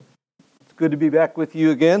good to be back with you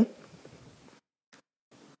again.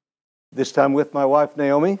 This time with my wife,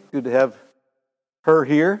 Naomi. Good to have her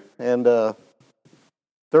here, and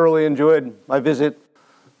thoroughly enjoyed my visit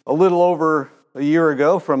a little over a year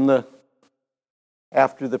ago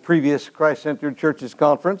after the previous Christ-Centered Churches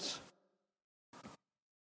Conference.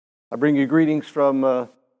 I bring you greetings from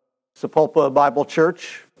Sapulpa Bible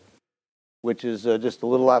Church, which is just a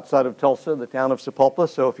little outside of Tulsa, the town of Sapulpa.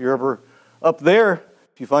 So if you're ever up there,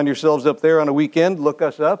 if you find yourselves up there on a weekend, look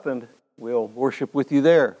us up and we'll worship with you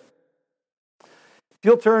there. If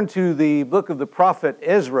you'll turn to the book of the prophet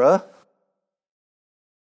Ezra,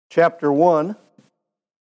 chapter 1.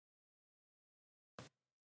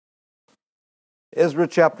 Ezra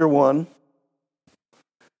chapter 1.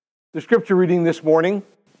 The scripture reading this morning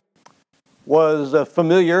was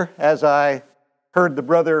familiar as I heard the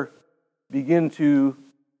brother begin to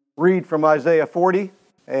read from Isaiah 40.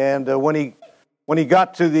 And when he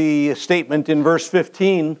got to the statement in verse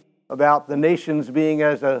 15 about the nations being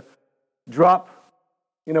as a drop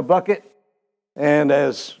in a bucket and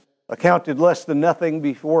as accounted less than nothing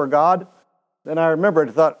before God, then I remembered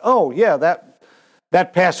and thought, oh yeah,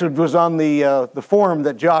 that passage was on the form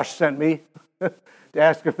that Josh sent me to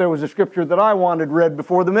ask if there was a scripture that I wanted read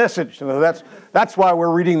before the message. So that's why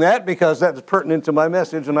we're reading that, because that's pertinent to my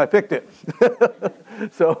message, and I picked it.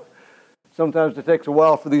 So sometimes it takes a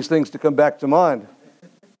while for these things to come back to mind.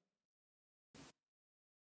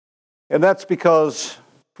 And that's because,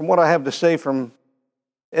 from what I have to say from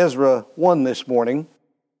Ezra 1 this morning,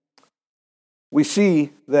 we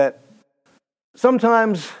see that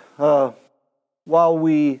sometimes while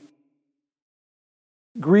we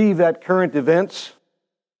grieve at current events,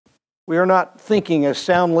 we are not thinking as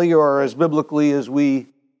soundly or as biblically as we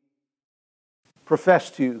profess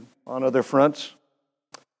to on other fronts.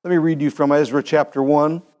 Let me read you from Ezra chapter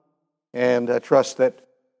 1, and I trust that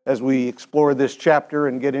as we explore this chapter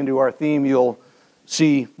and get into our theme, you'll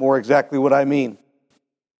see more exactly what I mean.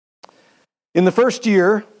 In the first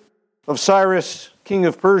year of Cyrus, king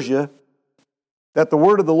of Persia, that the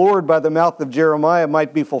word of the Lord by the mouth of Jeremiah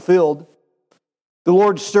might be fulfilled, the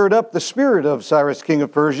Lord stirred up the spirit of Cyrus, king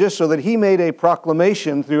of Persia, so that he made a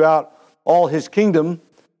proclamation throughout all his kingdom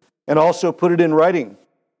and also put it in writing.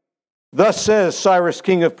 Thus says Cyrus,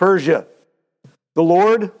 king of Persia, the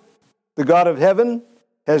Lord, the God of heaven,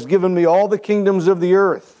 has given me all the kingdoms of the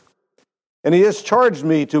earth, and he has charged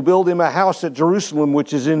me to build him a house at Jerusalem,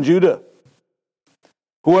 which is in Judah.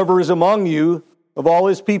 Whoever is among you, of all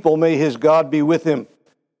his people, may his God be with him.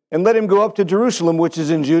 And let him go up to Jerusalem, which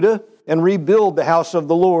is in Judah, and rebuild the house of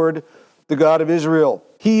the Lord, the God of Israel.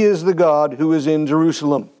 He is the God who is in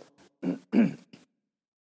Jerusalem. And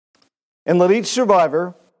let each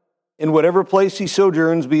survivor, in whatever place he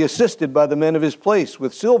sojourns, be assisted by the men of his place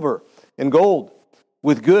with silver and gold,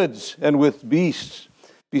 with goods and with beasts,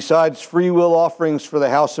 besides free will offerings for the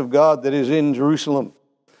house of God that is in Jerusalem.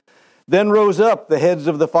 Then rose up the heads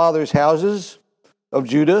of the fathers' houses of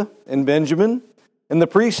Judah and Benjamin, and the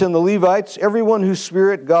priests and the Levites, everyone whose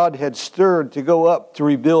spirit God had stirred to go up to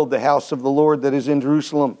rebuild the house of the Lord that is in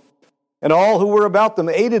Jerusalem. And all who were about them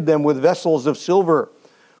aided them with vessels of silver,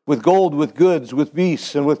 with gold, with goods, with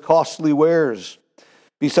beasts, and with costly wares,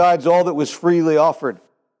 besides all that was freely offered.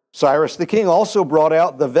 Cyrus the king also brought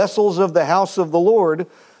out the vessels of the house of the Lord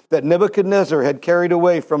that Nebuchadnezzar had carried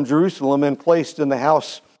away from Jerusalem and placed in the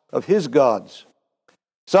house of his gods.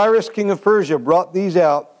 Cyrus, king of Persia, brought these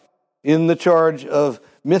out in the charge of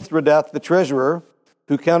Mithredath the treasurer,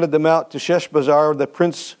 who counted them out to Sheshbazzar, the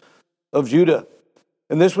prince of Judah.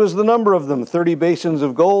 And this was the number of them: 30 basins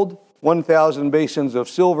of gold, 1,000 basins of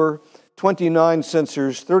silver, 29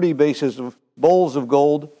 censers, 30 basins of bowls of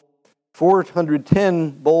gold, 410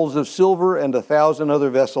 bowls of silver, and 1,000 other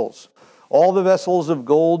vessels. All the vessels of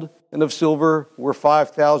gold and of silver were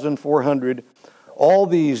 5,400. All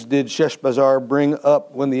these did Sheshbazzar bring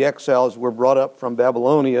up when the exiles were brought up from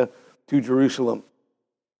Babylonia to Jerusalem.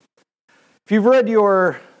 If you've read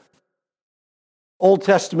your Old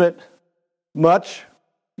Testament much,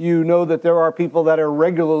 you know that there are people that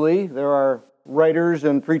there are writers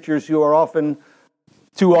and preachers who are often,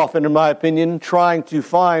 too often in my opinion, trying to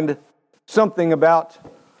find something about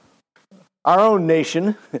our own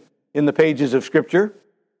nation in the pages of Scripture.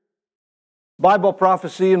 Bible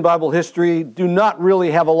prophecy and Bible history do not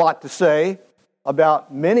really have a lot to say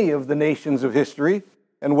about many of the nations of history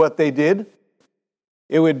and what they did.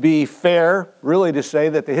 It would be fair, really, to say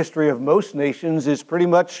that the history of most nations is pretty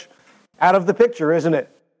much out of the picture, isn't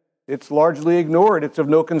it? It's largely ignored. It's of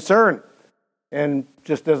no concern. And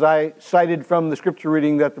just as I cited from the scripture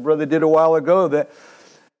reading that the brother did a while ago, that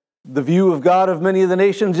The view of God of many of the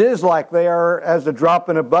nations is like they are as a drop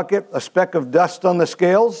in a bucket, a speck of dust on the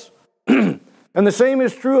scales. And the same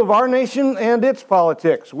is true of our nation and its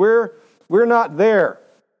politics. We're not there.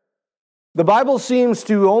 The Bible seems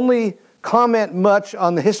to only comment much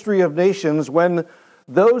on the history of nations when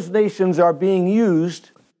those nations are being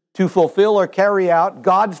used to fulfill or carry out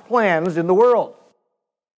God's plans in the world,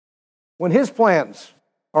 when His plans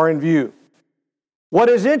are in view. What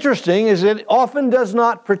is interesting is it often does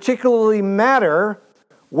not particularly matter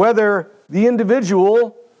whether the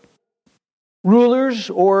individual rulers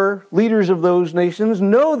or leaders of those nations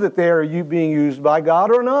know that they are being used by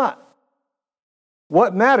God or not.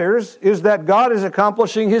 What matters is that God is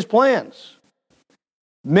accomplishing His plans.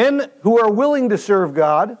 Men who are willing to serve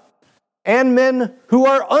God and men who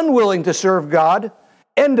are unwilling to serve God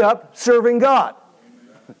end up serving God.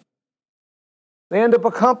 They end up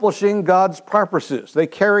accomplishing God's purposes. They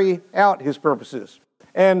carry out His purposes.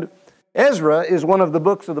 And Ezra is one of the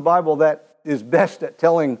books of the Bible that is best at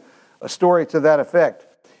telling a story to that effect.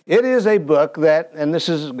 It is a book that, and this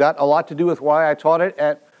has got a lot to do with why I taught it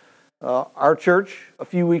at our church a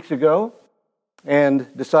few weeks ago and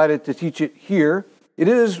decided to teach it here. It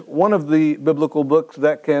is one of the biblical books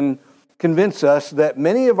that can convince us that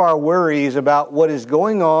many of our worries about what is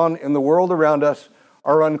going on in the world around us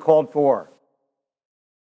are uncalled for,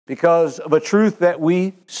 because of a truth that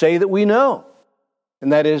we say that we know,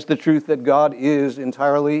 and that is the truth that God is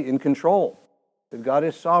entirely in control, that God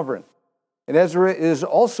is sovereign. And Ezra is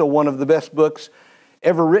also one of the best books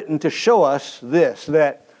ever written to show us this,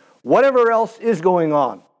 that whatever else is going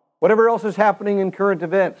on, whatever else is happening in current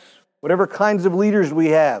events, whatever kinds of leaders we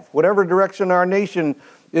have, whatever direction our nation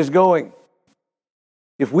is going,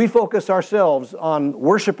 if we focus ourselves on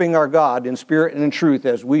worshiping our God in spirit and in truth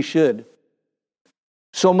as we should,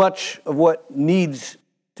 so much of what needs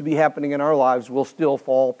to be happening in our lives will still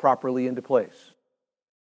fall properly into place.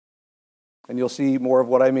 And you'll see more of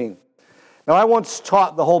what I mean. Now, I once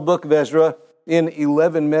taught the whole book of Ezra in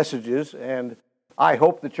 11 messages, and I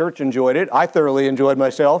hope the church enjoyed it. I thoroughly enjoyed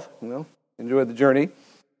myself, enjoyed the journey.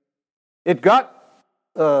 It got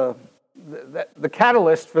the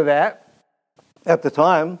catalyst for that at the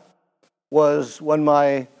time was when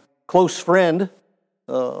my close friend,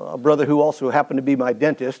 a brother who also happened to be my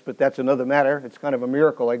dentist, but that's another matter. It's kind of a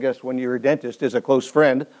miracle, I guess, when your dentist is a close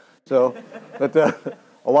friend. So, but a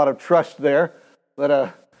lot of trust there. But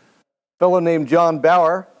a fellow named John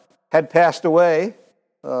Bauer had passed away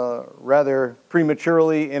rather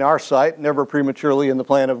prematurely in our sight, never prematurely in the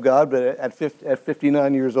plan of God, but at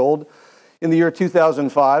 59 years old in the year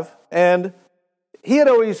 2005. And he had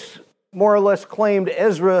always more or less claimed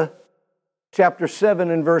Ezra chapter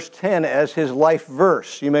 7 and verse 10 as his life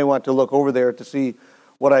verse. You may want to look over there to see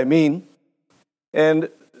what I mean. And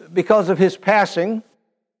because of his passing,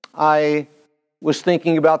 I was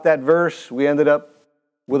thinking about that verse. We ended up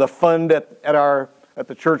with a fund at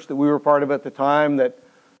the church that we were part of at the time that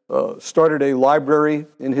started a library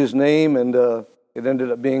in his name, and it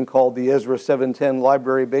ended up being called the Ezra 7:10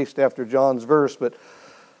 Library, based after John's verse. But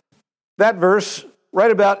that verse,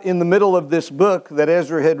 right about in the middle of this book that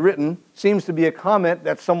Ezra had written, seems to be a comment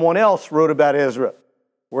that someone else wrote about Ezra,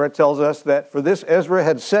 where it tells us that for this Ezra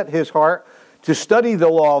had set his heart to study the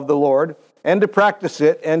law of the Lord and to practice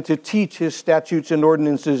it and to teach his statutes and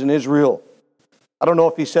ordinances in Israel. I don't know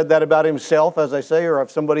if he said that about himself, as I say, or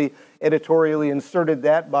if somebody editorially inserted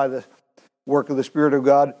that by the work of the Spirit of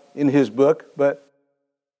God in his book, but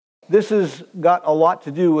this has got a lot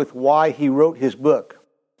to do with why he wrote his book.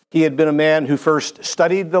 He had been a man who first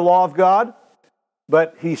studied the law of God,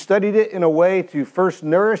 but he studied it in a way to first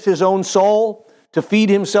nourish his own soul, to feed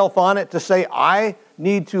himself on it, to say, I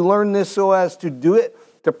need to learn this so as to do it,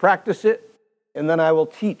 to practice it, and then I will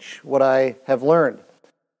teach what I have learned.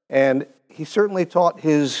 And he certainly taught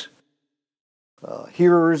his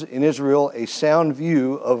hearers in Israel a sound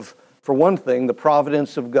view of, for one thing, the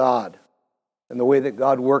providence of God and the way that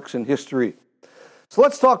God works in history. So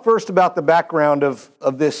let's talk first about the background of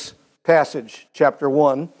this passage, chapter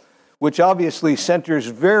 1, which obviously centers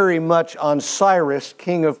very much on Cyrus,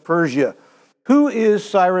 king of Persia. Who is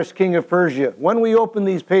Cyrus, king of Persia? When we open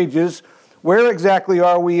these pages, where exactly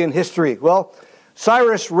are we in history? Well,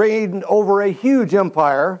 Cyrus reigned over a huge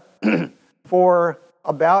empire for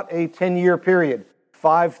about a 10-year period,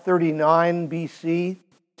 539 BC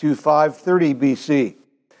to 530 BC.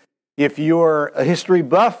 If you're a history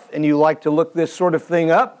buff and you like to look this sort of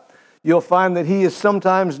thing up, you'll find that he is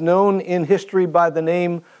sometimes known in history by the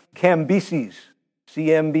name Cambyses,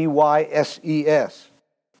 Cmbyses.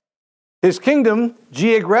 His kingdom,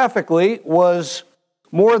 geographically, was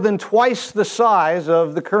more than twice the size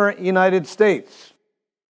of the current United States.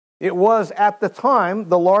 It was at the time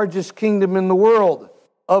the largest kingdom in the world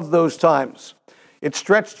of those times. It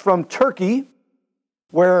stretched from Turkey,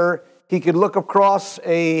 where he could look across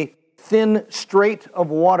a thin strait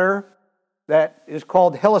of water that is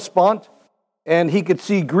called Hellespont, and he could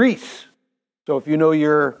see Greece. So if you know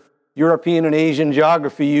your European and Asian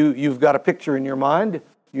geography, you've got a picture in your mind.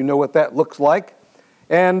 You know what that looks like.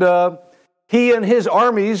 And he and his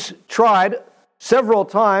armies tried several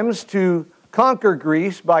times to conquer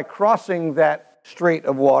Greece by crossing that strait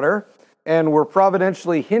of water, and were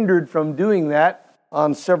providentially hindered from doing that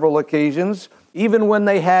on several occasions. Even when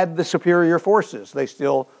they had the superior forces, they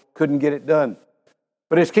still couldn't get it done.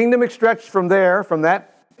 But his kingdom stretched from there, from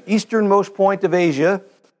that easternmost point of Asia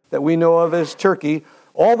that we know of as Turkey,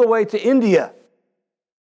 all the way to India.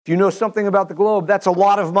 If you know something about the globe, that's a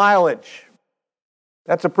lot of mileage.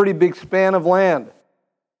 That's a pretty big span of land.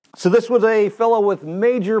 So this was a fellow with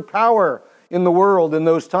major power in the world in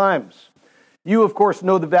those times. You, of course,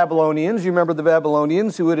 know the Babylonians. You remember the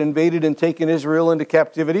Babylonians who had invaded and taken Israel into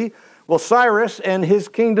captivity. Well, Cyrus and his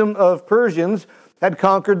kingdom of Persians had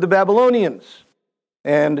conquered the Babylonians.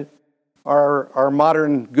 And our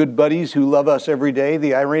modern good buddies who love us every day,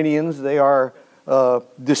 the Iranians, they are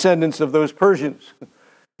descendants of those Persians,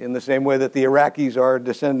 in the same way that the Iraqis are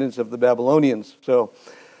descendants of the Babylonians. So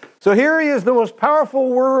here he is, the most powerful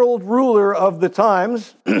world ruler of the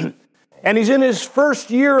times, and he's in his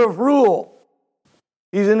first year of rule.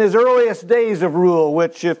 He's in his earliest days of rule,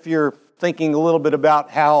 which, if you're thinking a little bit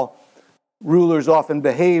about how rulers often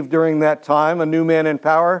behave during that time, a new man in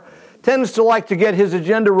power tends to like to get his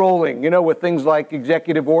agenda rolling, with things like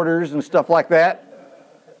executive orders and stuff like that.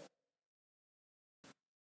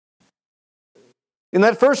 In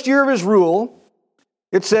that first year of his rule,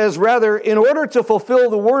 it says, rather, in order to fulfill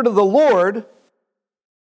the word of the Lord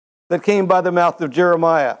that came by the mouth of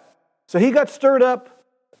Jeremiah. So he got stirred up,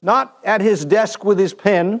 not at his desk with his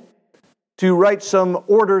pen to write some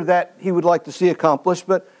order that he would like to see accomplished,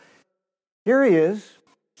 but here he is,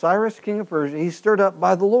 Cyrus, king of Persia. He's stirred up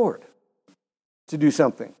by the Lord to do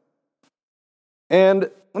something. And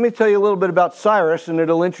let me tell you a little bit about Cyrus, and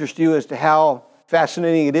it'll interest you as to how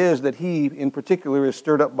fascinating it is that he, in particular, is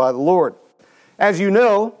stirred up by the Lord. As you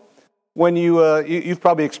know, when you've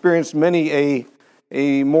probably experienced many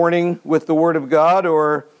a morning with the Word of God,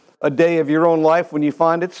 or a day of your own life when you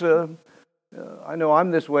find I know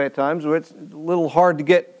I'm this way at times, where it's a little hard to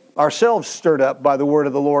get ourselves stirred up by the word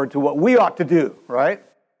of the Lord to what we ought to do, right?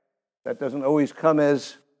 That doesn't always come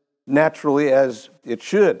as naturally as it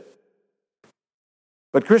should.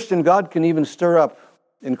 But Christian, God can even stir up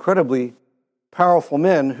incredibly powerful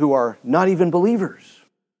men who are not even believers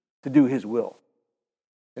to do His will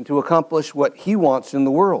and to accomplish what He wants in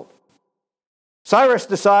the world. Cyrus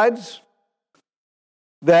decides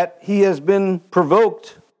that he has been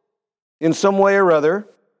provoked in some way or other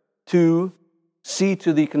to see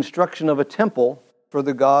to the construction of a temple for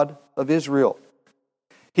the God of Israel.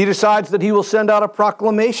 He decides that he will send out a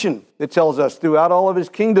proclamation, it tells us, throughout all of his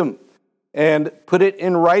kingdom and put it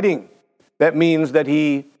in writing. That means that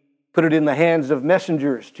he put it in the hands of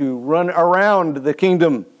messengers to run around the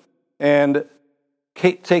kingdom and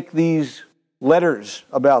take these letters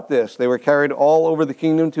about this. They were carried all over the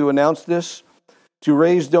kingdom to announce this, to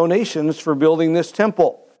raise donations for building this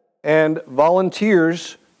temple and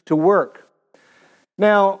volunteers to work.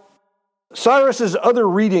 Now, Cyrus's other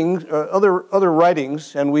writings,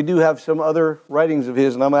 and we do have some other writings of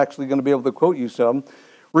his, and I'm actually going to be able to quote you some,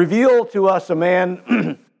 reveal to us a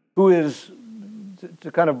man who is,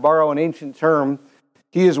 to kind of borrow an ancient term,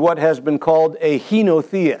 he is what has been called a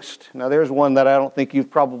henotheist. Now, there's one that I don't think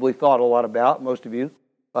you've probably thought a lot about, most of you,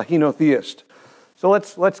 a henotheist. So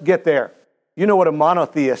let's get there. You know what a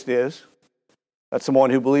monotheist is. That's someone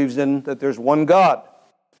who believes in that there's one God.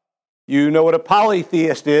 You know what a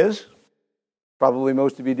polytheist is. Probably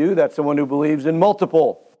most of you do. That's someone who believes in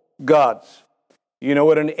multiple gods. You know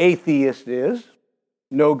what an atheist is.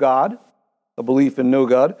 No God. A belief in no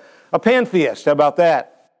God. A pantheist, how about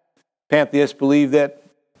that? Pantheists believe that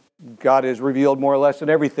God is revealed more or less in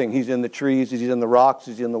everything. He's in the trees, He's in the rocks,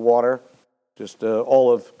 He's in the water. Just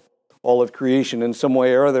all of creation in some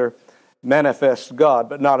way or other manifests God,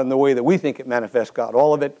 but not in the way that we think it manifests God.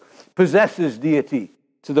 All of it possesses deity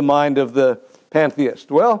to the mind of the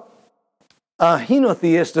pantheist. Well, a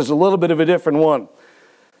henotheist is a little bit of a different one.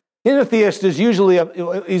 Henotheist is usually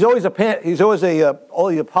he's always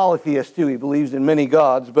a polytheist too. He believes in many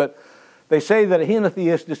gods, but they say that a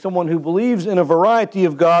henotheist is someone who believes in a variety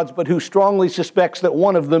of gods, but who strongly suspects that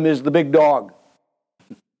one of them is the big dog.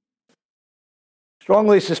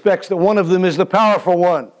 Strongly suspects that one of them is the powerful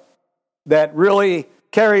one that really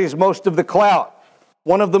carries most of the clout.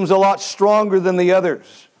 One of them's a lot stronger than the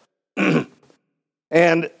others.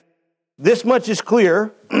 And this much is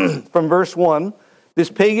clear from verse 1. This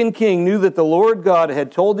pagan king knew that the Lord God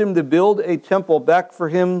had told him to build a temple back for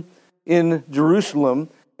him in Jerusalem.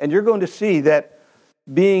 And you're going to see that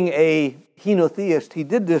being a henotheist, he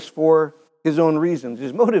did this for his own reasons.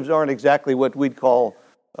 His motives aren't exactly what we'd call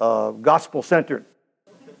gospel-centered.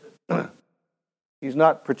 He's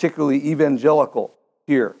not particularly evangelical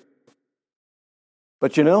here.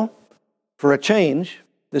 But you know, for a change,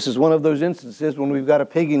 this is one of those instances when we've got a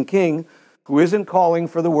pagan king who isn't calling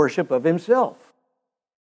for the worship of himself.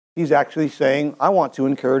 He's actually saying, I want to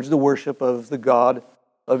encourage the worship of the God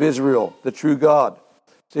of Israel, the true God.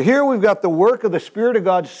 So here we've got the work of the Spirit of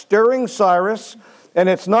God stirring Cyrus, and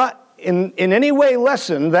it's not in any way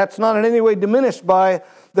lessened, that's not in any way diminished by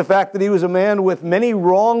the fact that he was a man with many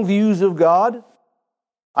wrong views of God,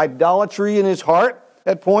 idolatry in his heart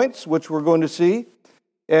at points, which we're going to see.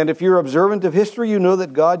 And if you're observant of history, you know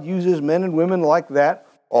that God uses men and women like that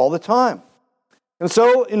all the time. And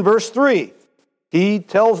so in verse 3, he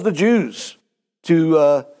tells the Jews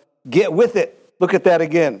to get with it. Look at that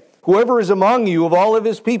again. Whoever is among you of all of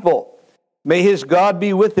his people, may his God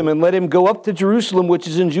be with him, and let him go up to Jerusalem, which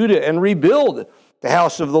is in Judah, and rebuild the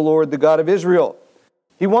house of the Lord, the God of Israel.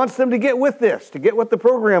 He wants them to get with this, to get with the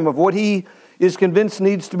program of what he is convinced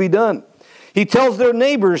needs to be done. He tells their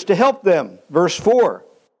neighbors to help them. Verse 4,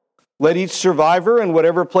 let each survivor in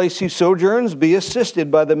whatever place he sojourns be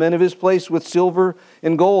assisted by the men of his place with silver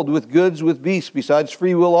and gold, with goods, with beasts, besides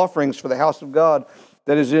freewill offerings for the house of God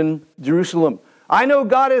that is in Jerusalem. I know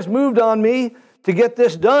God has moved on me to get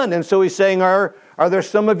this done. And so he's saying, are there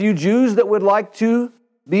some of you Jews that would like to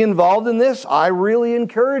be involved in this? I really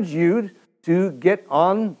encourage you to get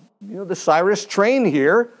on the Cyrus train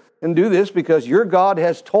here and do this, because your God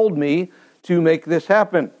has told me to make this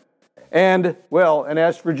happen. And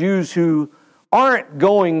as for Jews who aren't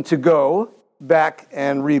going to go back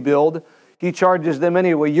and rebuild, he charges them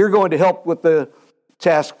anyway. You're going to help with the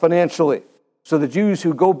task financially. So the Jews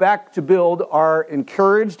who go back to build are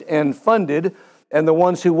encouraged and funded, and the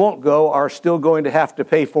ones who won't go are still going to have to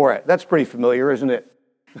pay for it. That's pretty familiar, isn't it?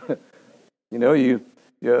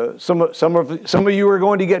 Some of you are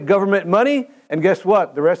going to get government money, and guess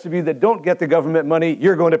what? The rest of you that don't get the government money,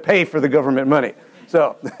 you're going to pay for the government money.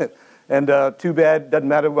 So, and too bad, doesn't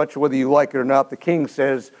matter much whether you like it or not. The king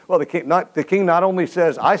says, the king not only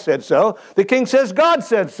says, I said so, the king says, God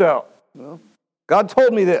said so. God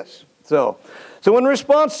told me this. So in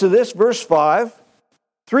response to this, verse 5,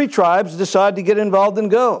 3 tribes decide to get involved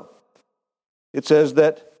and go. It says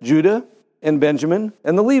that Judah and Benjamin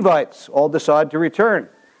and the Levites all decide to return.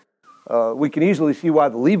 We can easily see why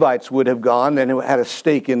the Levites would have gone and had a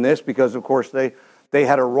stake in this, because, of course, they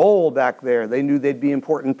had a role back there. They knew they'd be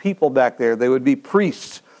important people back there. They would be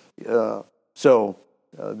priests. So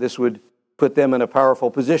this would put them in a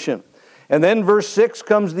powerful position. And then verse 6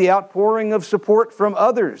 comes the outpouring of support from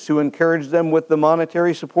others who encourage them with the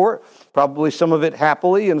monetary support, probably some of it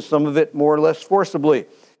happily and some of it more or less forcibly.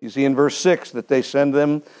 You see in verse 6 that they send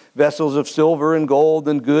them vessels of silver and gold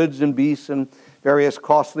and goods and beasts and various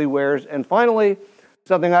costly wares. And finally,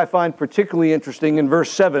 something I find particularly interesting in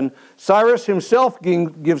verse 7, Cyrus himself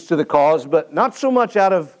gives to the cause, but not so much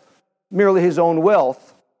out of merely his own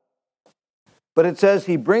wealth, but it says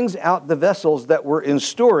he brings out the vessels that were in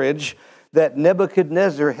storage that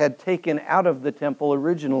Nebuchadnezzar had taken out of the temple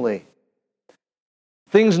originally.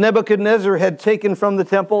 Things Nebuchadnezzar had taken from the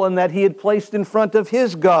temple and that he had placed in front of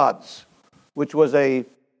his gods, which was a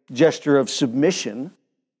gesture of submission.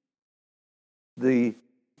 The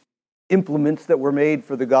implements that were made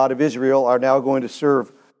for the God of Israel are now going to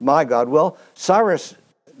serve my God. Well, Cyrus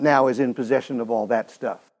now is in possession of all that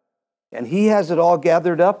stuff. And he has it all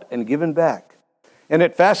gathered up and given back. And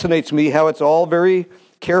it fascinates me how it's all very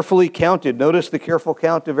carefully counted. Notice the careful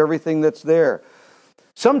count of everything that's there.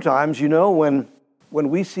 Sometimes, when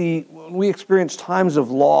we experience times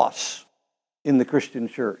of loss in the Christian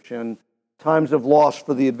church and times of loss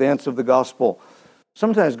for the advance of the gospel,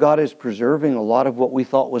 sometimes God is preserving a lot of what we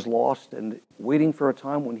thought was lost and waiting for a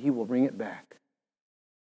time when he will bring it back.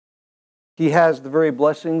 He has the very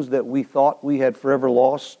blessings that we thought we had forever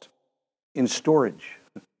lost in storage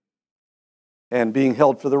and being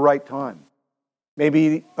held for the right time.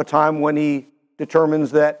 Maybe a time when he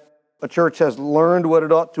determines that a church has learned what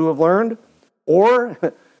it ought to have learned, or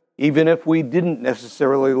even if we didn't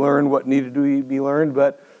necessarily learn what needed to be learned,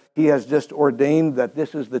 but he has just ordained that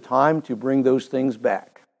this is the time to bring those things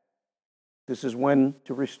back. This is when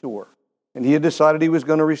to restore. And he had decided he was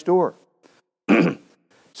going to restore.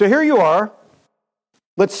 So here you are.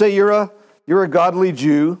 Let's say you're a godly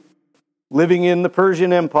Jew, living in the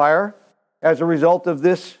Persian Empire as a result of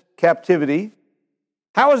this captivity.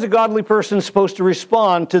 How is a godly person supposed to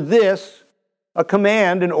respond to this, a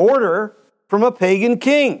command, an order from a pagan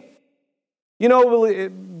king? You know,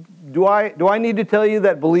 do I need to tell you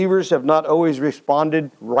that believers have not always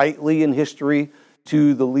responded rightly in history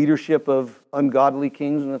to the leadership of ungodly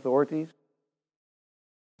kings and authorities?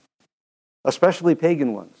 Especially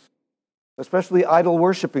pagan ones, especially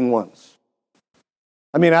idol-worshiping ones.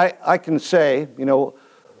 I mean, I can say, you know,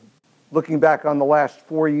 looking back on the last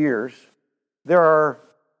 4 years, there are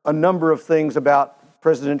a number of things about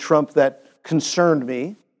President Trump that concerned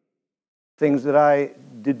me, things that I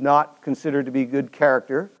did not consider to be good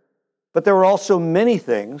character. But there were also many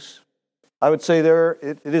things, I would say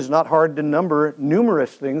it is not hard to number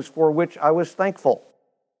numerous things for which I was thankful.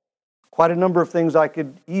 Quite a number of things I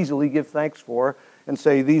could easily give thanks for and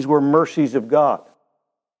say these were mercies of God.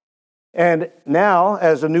 And now,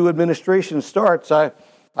 as a new administration starts, I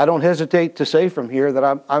don't hesitate to say from here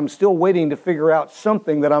that I'm still waiting to figure out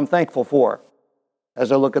something that I'm thankful for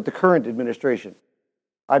as I look at the current administration.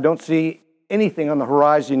 I don't see anything on the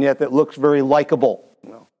horizon yet that looks very likable.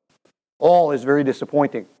 All is very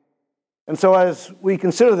disappointing. And so as we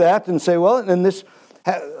consider that and say, well, and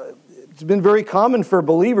it's been very common for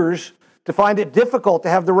believers to find it difficult to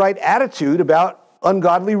have the right attitude about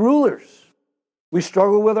ungodly rulers. We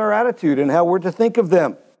struggle with our attitude and how we're to think of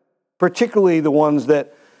them, particularly the ones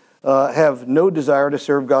that have no desire to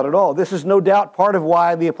serve God at all. This is no doubt part of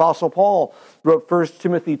why the Apostle Paul wrote 1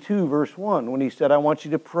 Timothy 2, verse 1, when he said, I want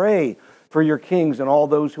you to pray for your kings and all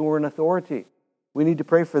those who are in authority. We need to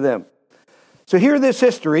pray for them. So hear this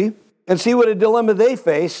history and see what a dilemma they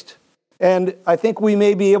faced, and I think we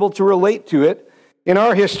may be able to relate to it in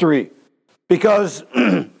our history, because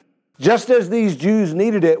just as these Jews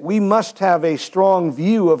needed it, we must have a strong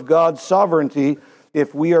view of God's sovereignty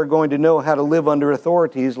if we are going to know how to live under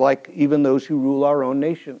authorities like even those who rule our own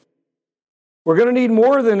nation. We're going to need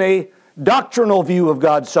more than a doctrinal view of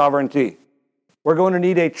God's sovereignty. We're going to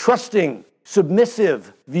need a trusting,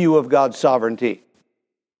 submissive view of God's sovereignty.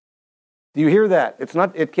 Do you hear that?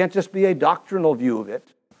 It can't just be a doctrinal view of it.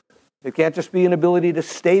 It can't just be an ability to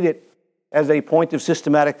state it as a point of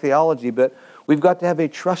systematic theology, but we've got to have a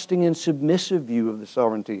trusting and submissive view of the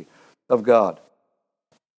sovereignty of God.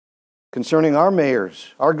 Concerning our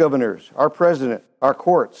mayors, our governors, our president, our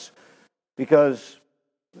courts, because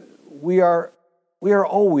we are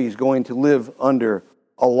always going to live under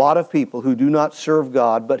a lot of people who do not serve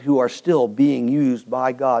God, but who are still being used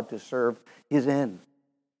by God to serve His end.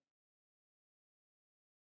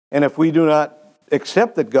 And if we do not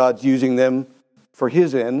accept that God's using them for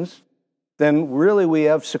His ends, then really we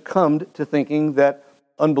have succumbed to thinking that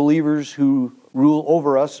unbelievers who rule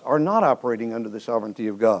over us are not operating under the sovereignty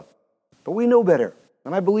of God. But we know better.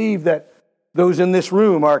 And I believe that those in this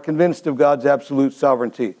room are convinced of God's absolute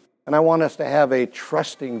sovereignty. And I want us to have a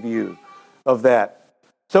trusting view of that.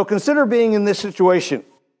 So consider being in this situation.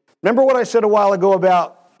 Remember what I said a while ago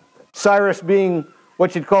about Cyrus being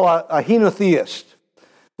what you'd call a henotheist?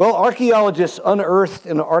 Well, archaeologists unearthed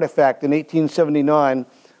an artifact in 1879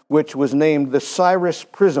 which was named the Cyrus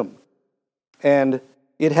Prism. And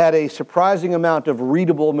it had a surprising amount of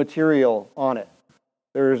readable material on it.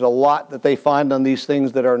 There's a lot that they find on these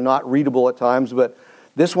things that are not readable at times, but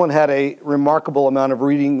this one had a remarkable amount of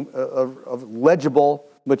reading, of legible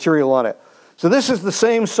material on it. So this is the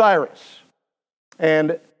same Cyrus.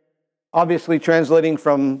 And obviously translating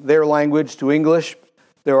from their language to English,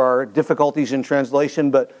 there are difficulties in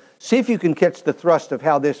translation, but see if you can catch the thrust of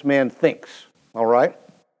how this man thinks, all right?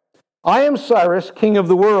 I am Cyrus, king of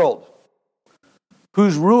the world,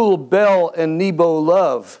 whose rule Bel and Nebo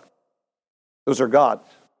love. Those are gods.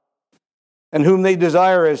 And whom they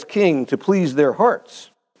desire as king to please their hearts.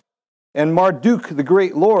 And Marduk, the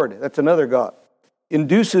great lord, that's another god,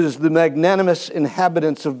 induces the magnanimous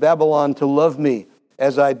inhabitants of Babylon to love me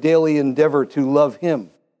as I daily endeavor to love him.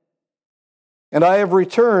 And I have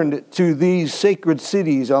returned to these sacred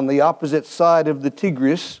cities on the opposite side of the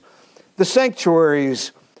Tigris, the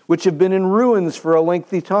sanctuaries which have been in ruins for a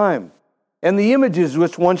lengthy time, and the images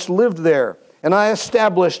which once lived there, and I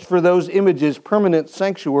established for those images permanent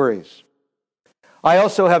sanctuaries. I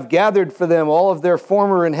also have gathered for them all of their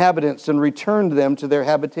former inhabitants and returned them to their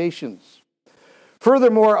habitations.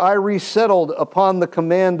 Furthermore, I resettled upon the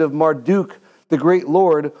command of Marduk, the great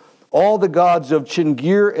lord, all the gods of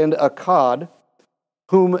Chingir and Akkad,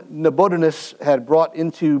 whom Nabonidus had brought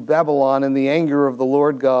into Babylon in the anger of the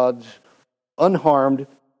Lord gods, unharmed,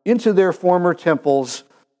 into their former temples,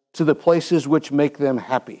 to the places which make them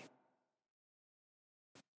happy.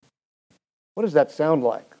 What does that sound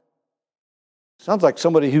like? Sounds like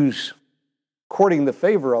somebody who's courting the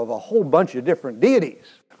favor of a whole bunch of different deities.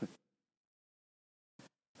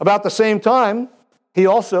 About the same time, he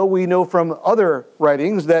also, we know from other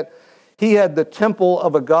writings, that he had the temple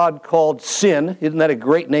of a god called Sin. Isn't that a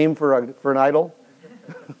great name for an idol?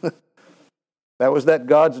 That was that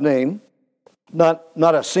god's name. Not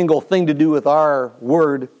a single thing to do with our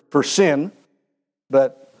word for sin,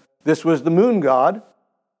 but this was the moon god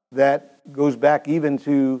that goes back even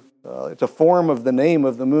to, it's a form of the name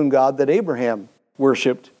of the moon god that Abraham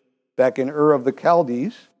worshipped back in Ur of the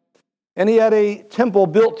Chaldees. And he had a temple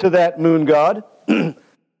built to that moon god.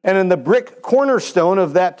 And in the brick cornerstone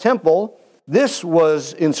of that temple, this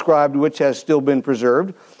was inscribed, which has still been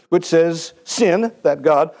preserved, which says, Sin, that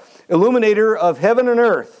god, illuminator of heaven and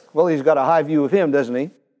earth. Well, he's got a high view of him, doesn't he?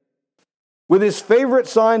 With his favorite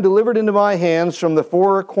sign delivered into my hands from the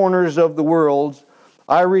four corners of the world,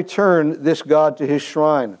 I return this god to his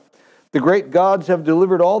shrine. The great gods have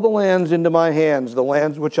delivered all the lands into my hands, the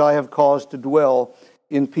lands which I have caused to dwell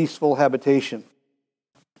in peaceful habitation.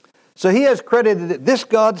 So he has credited this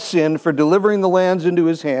god Sin for delivering the lands into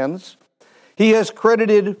his hands. He has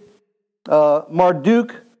credited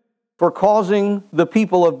Marduk for causing the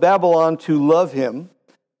people of Babylon to love him.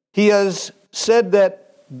 He has said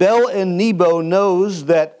that Bel and Nebo knows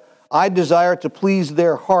that I desire to please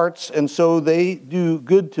their hearts, and so they do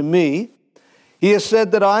good to me. He has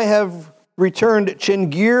said that I have returned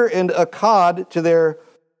Chengir and Akkad to their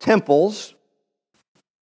temples.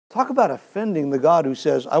 Talk about offending the God who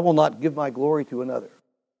says, I will not give my glory to another.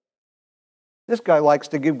 This guy likes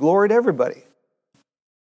to give glory to everybody.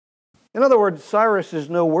 In other words, Cyrus is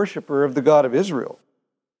no worshiper of the God of Israel.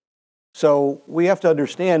 So we have to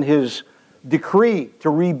understand his decree to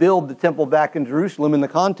rebuild the temple back in Jerusalem in the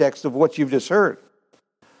context of what you've just heard.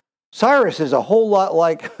 Cyrus is a whole lot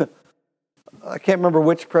like, I can't remember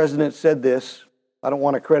which president said this. I don't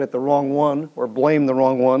want to credit the wrong one or blame the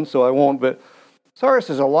wrong one, so I won't, but Cyrus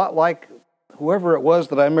is a lot like whoever it was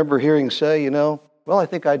that I remember hearing say, well, I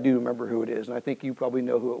think I do remember who it is, and I think you probably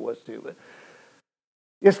know who it was too. But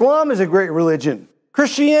Islam is a great religion.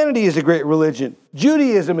 Christianity is a great religion.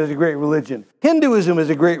 Judaism is a great religion. Hinduism is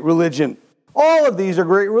a great religion. All of these are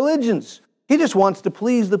great religions. He just wants to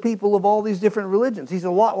please the people of all these different religions. He's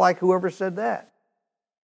a lot like whoever said that.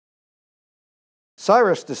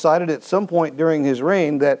 Cyrus decided at some point during his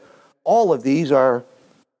reign that all of these are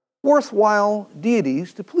worthwhile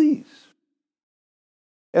deities to please,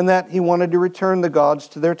 and that he wanted to return the gods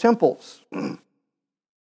to their temples.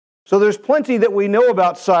 So there's plenty that we know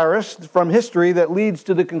about Cyrus from history that leads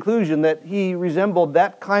to the conclusion that he resembled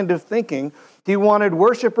that kind of thinking. He wanted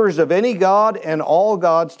worshipers of any god and all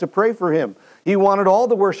gods to pray for him. He wanted all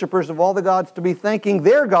the worshipers of all the gods to be thanking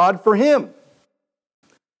their God for him.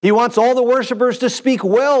 He wants all the worshipers to speak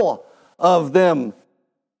well of them,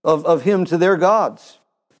 of him to their gods.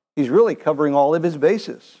 He's really covering all of his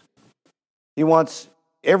bases. He wants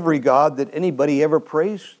every god that anybody ever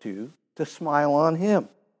prays to smile on him.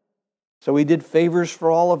 So he did favors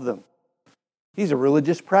for all of them. He's a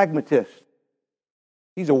religious pragmatist.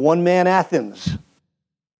 He's a one-man Athens.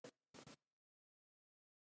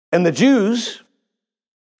 And the Jews,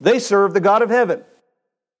 they serve the God of heaven.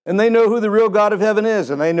 And they know who the real God of heaven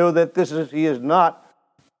is. And they know that he is not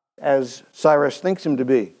as Cyrus thinks him to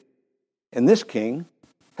be. And this king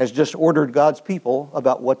has just ordered God's people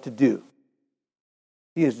about what to do.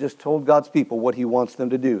 He has just told God's people what he wants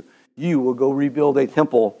them to do. You will go rebuild a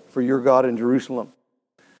temple for your God in Jerusalem.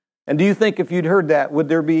 And do you think if you'd heard that, would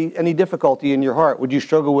there be any difficulty in your heart? Would you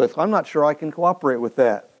struggle with, I'm not sure I can cooperate with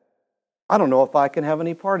that. I don't know if I can have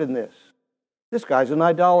any part in this. This guy's an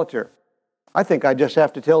idolater. I think I just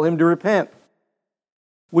have to tell him to repent.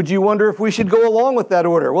 Would you wonder if we should go along with that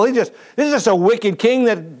order? Well, this is just a wicked king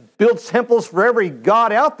that builds temples for every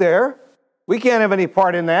god out there. We can't have any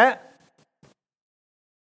part in that.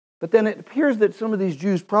 But then it appears that some of these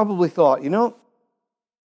Jews probably thought,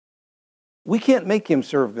 we can't make him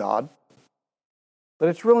serve God. But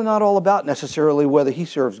it's really not all about necessarily whether he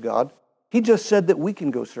serves God. He just said that we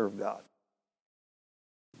can go serve God.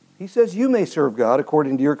 He says you may serve God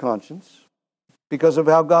according to your conscience because of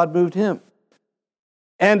how God moved him.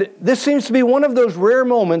 And this seems to be one of those rare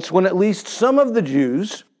moments when at least some of the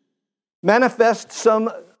Jews manifest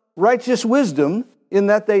some righteous wisdom in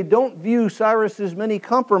that they don't view Cyrus's many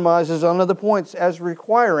compromises on other points as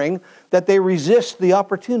requiring that they resist the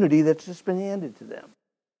opportunity that's just been handed to them.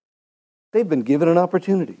 They've been given an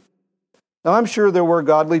opportunity. Now, I'm sure there were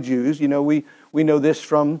godly Jews. We know this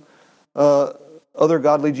from other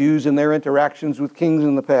godly Jews and their interactions with kings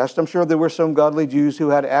in the past. I'm sure there were some godly Jews who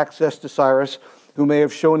had access to Cyrus, who may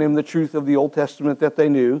have shown him the truth of the Old Testament that they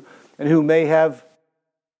knew, and who may have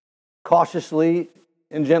cautiously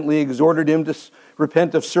and gently exhorted him to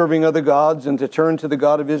repent of serving other gods and to turn to the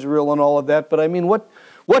God of Israel and all of that. But I mean, what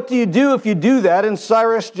do you do if you do that? And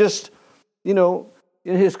Cyrus just, in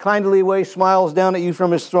his kindly way, smiles down at you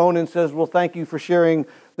from his throne and says, well, thank you for sharing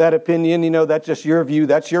that opinion. That's just your view.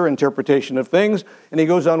 That's your interpretation of things. And he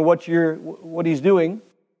goes on what he's doing,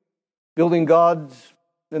 building gods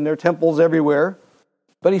and their temples everywhere.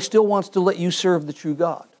 But he still wants to let you serve the true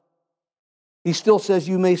God. He still says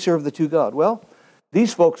you may serve the true God. Well,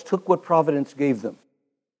 these folks took what providence gave them.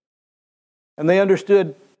 And they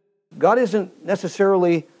understood God isn't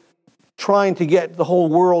necessarily trying to get the whole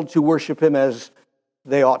world to worship him as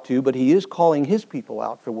they ought to, but he is calling his people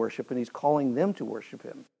out for worship, and he's calling them to worship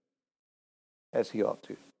him as they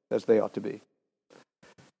ought to be.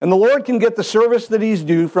 And the Lord can get the service that he's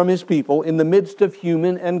due from his people in the midst of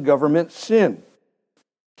human and government sin.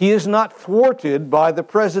 He is not thwarted by the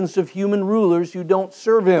presence of human rulers who don't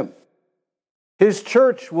serve him. His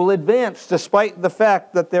church will advance despite the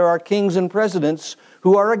fact that there are kings and presidents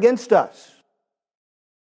who are against us.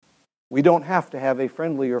 We don't have to have a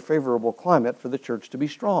friendly or favorable climate for the church to be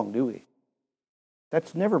strong, do we?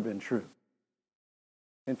 That's never been true.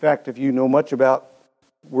 In fact, if you know much about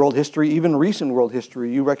world history, even recent world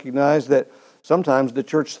history, you recognize that sometimes the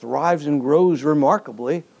church thrives and grows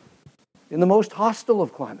remarkably in the most hostile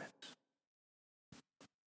of climates.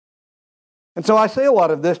 And so I say a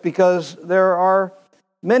lot of this because there are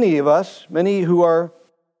many of us, many who are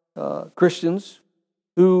Christians,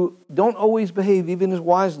 who don't always behave even as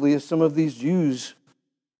wisely as some of these Jews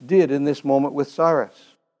did in this moment with Cyrus.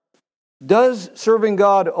 Does serving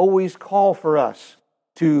God always call for us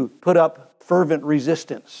to put up fervent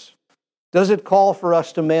resistance? Does it call for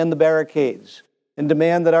us to man the barricades and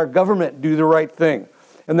demand that our government do the right thing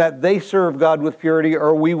and that they serve God with purity,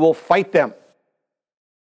 or we will fight them?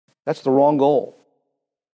 That's the wrong goal.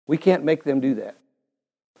 We can't make them do that.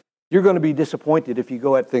 You're going to be disappointed if you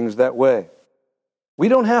go at things that way. We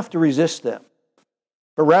don't have to resist them.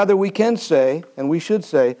 But rather we can say, and we should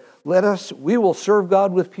say, we will serve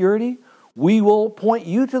God with purity. We will point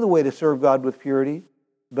you to the way to serve God with purity.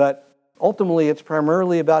 But ultimately it's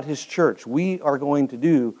primarily about his church. We are going to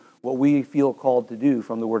do what we feel called to do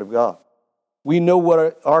from the Word of God. We know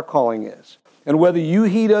what our calling is. And whether you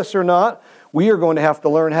heed us or not, we are going to have to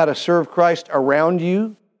learn how to serve Christ around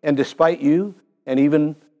you and despite you and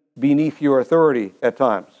even beneath your authority at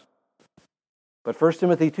times. But 1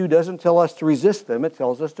 Timothy 2 doesn't tell us to resist them. It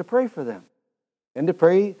tells us to pray for them and to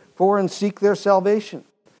pray for and seek their salvation,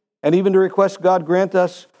 and even to request God grant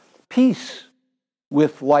us peace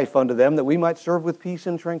with life unto them, that we might serve with peace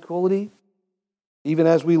and tranquility, even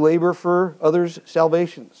as we labor for others'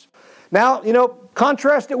 salvations. Now,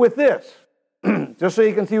 contrast it with this, just so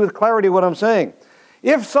you can see with clarity what I'm saying.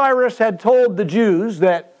 If Cyrus had told the Jews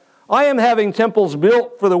that I am having temples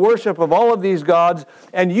built for the worship of all of these gods,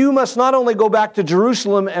 and you must not only go back to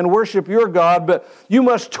Jerusalem and worship your God, but you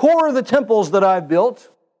must tour the temples that I've built,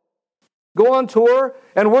 go on tour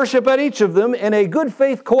and worship at each of them in a good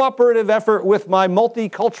faith cooperative effort with my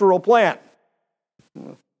multicultural plan.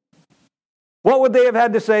 What would they have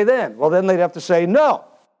had to say then? Well, then they'd have to say, no,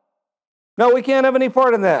 we can't have any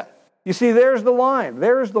part in that. You see, there's the line.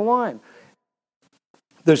 There's the line.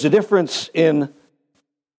 There's a difference in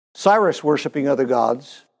Cyrus worshiping other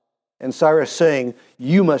gods and Cyrus saying,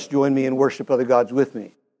 you must join me and worship other gods with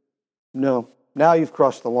me. No, now you've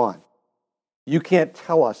crossed the line. You can't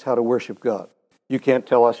tell us how to worship God. You can't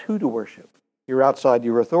tell us who to worship. You're outside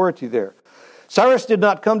your authority there. Cyrus did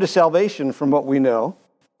not come to salvation from what we know.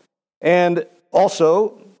 And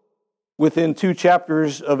also, within 2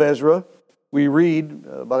 chapters of Ezra, we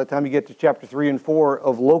read, by the time you get to chapter 3 and 4,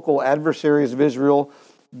 of local adversaries of Israel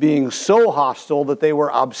being so hostile that they were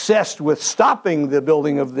obsessed with stopping the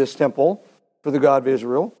building of this temple for the God of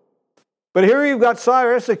Israel. But here you've got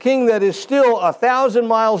Cyrus, a king that is still 1,000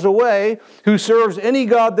 miles away, who serves any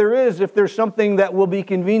god there is if there's something that will be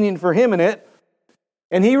convenient for him in it.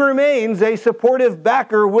 And he remains a supportive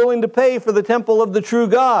backer willing to pay for the temple of the true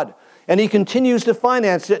God. And he continues to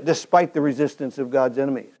finance it despite the resistance of God's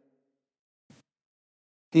enemies.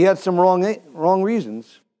 He had some wrong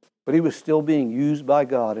reasons, but he was still being used by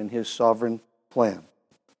God in his sovereign plan.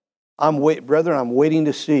 Brethren, I'm waiting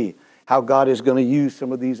to see how God is going to use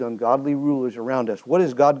some of these ungodly rulers around us. What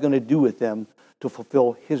is God going to do with them to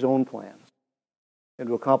fulfill his own plans and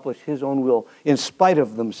to accomplish his own will in spite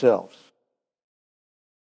of themselves?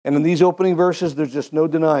 And in these opening verses, there's just no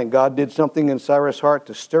denying God did something in Cyrus' heart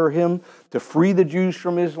to stir him, to free the Jews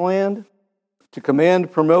from his land, to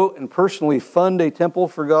command, promote, and personally fund a temple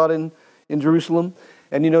for God in Jerusalem.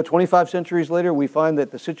 And 25 centuries later, we find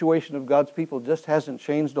that the situation of God's people just hasn't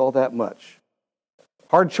changed all that much.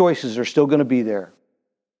 Hard choices are still going to be there.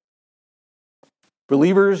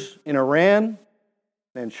 Believers in Iran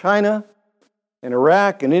and China and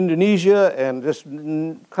Iraq and Indonesia and just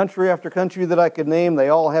country after country that I could name, they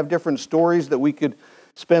all have different stories that we could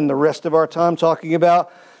spend the rest of our time talking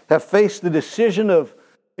about, have faced the decision of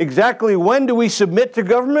exactly when do we submit to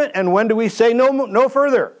government and when do we say no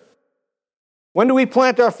further? When do we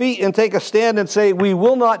plant our feet and take a stand and say we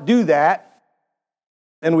will not do that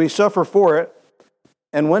and we suffer for it?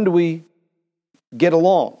 And when do we get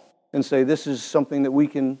along and say this is something that we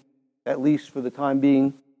can, at least for the time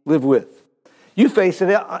being, live with? You face it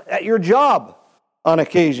at your job on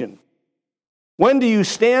occasion. When do you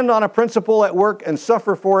stand on a principle at work and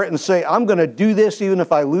suffer for it and say, I'm going to do this even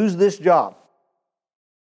if I lose this job?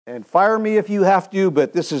 And fire me if you have to,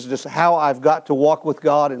 but this is just how I've got to walk with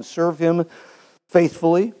God and serve Him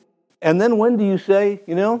faithfully. And then when do you say,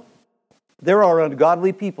 there are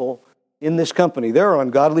ungodly people in this company. There are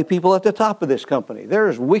ungodly people at the top of this company. There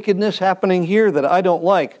is wickedness happening here that I don't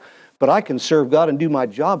like, but I can serve God and do my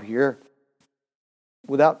job here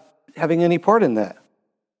without having any part in that.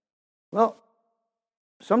 Well,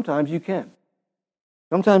 sometimes you can.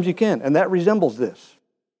 Sometimes you can, and that resembles this.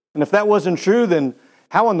 And if that wasn't true, then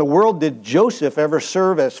how in the world did Joseph ever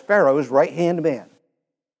serve as Pharaoh's right-hand man?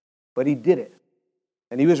 But he did it,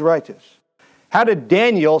 and he was righteous. How did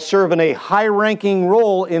Daniel serve in a high-ranking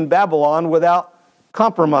role in Babylon without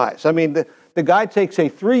compromise? I mean, the guy takes a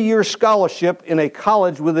 3-year scholarship in a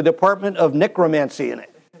college with a department of necromancy in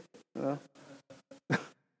it.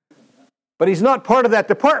 But he's not part of that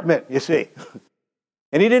department, you see.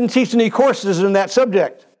 And he didn't teach any courses in that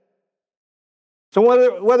subject.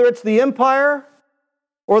 So whether it's the empire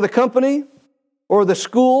or the company or the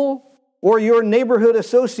school or your neighborhood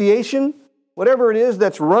association, whatever it is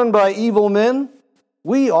that's run by evil men,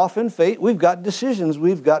 we've got decisions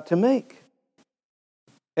we've got to make.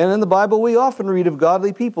 And in the Bible, we often read of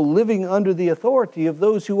godly people living under the authority of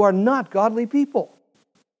those who are not godly people.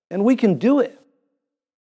 And we can do it.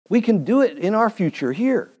 We can do it in our future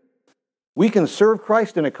here. We can serve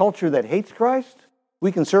Christ in a culture that hates Christ.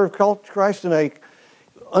 We can serve Christ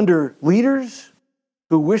under leaders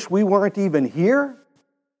who wish we weren't even here,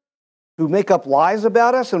 who make up lies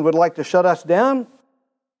about us and would like to shut us down.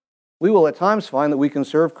 We will at times find that we can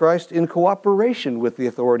serve Christ in cooperation with the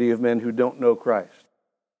authority of men who don't know Christ.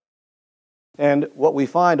 And what we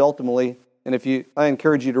find ultimately, and I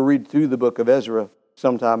encourage you to read through the book of Ezra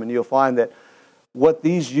sometime, and you'll find that what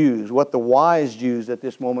the wise Jews at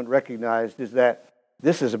this moment recognized is that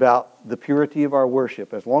this is about the purity of our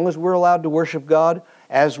worship. As long as we're allowed to worship God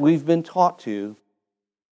as we've been taught to,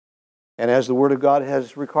 and as the Word of God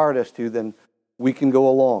has required us to, then we can go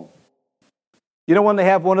along. When they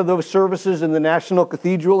have one of those services in the National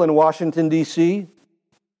Cathedral in Washington, D.C.,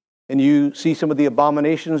 and you see some of the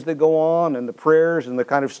abominations that go on and the prayers and the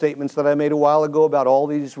kind of statements that I made a while ago about all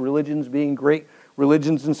these religions being great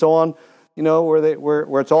religions and so on,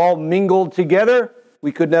 where it's all mingled together,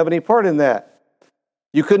 we couldn't have any part in that.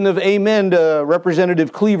 You couldn't have amened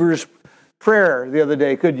Representative Cleaver's prayer the other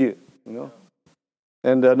day, could you?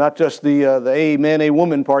 And not just the Amen, a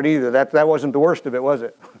woman part either. That wasn't the worst of it, was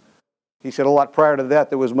it? He said a lot prior to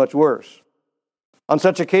that was much worse. On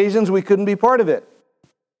such occasions, we couldn't be part of it.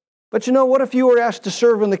 But what if you were asked to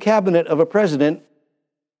serve in the cabinet of a president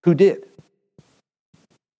who did?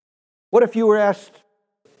 What if you were asked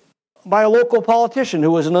by a local politician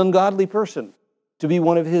who was an ungodly person to be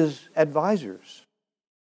one of his advisors?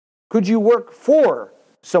 Could you work for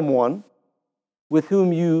someone with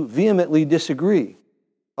whom you vehemently disagree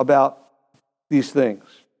about these things?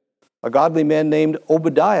 A godly man named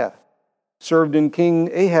Obadiah served in King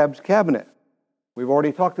Ahab's cabinet. We've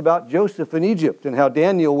already talked about Joseph in Egypt and how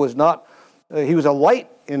Daniel was he was a light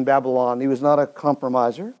in Babylon. He was not a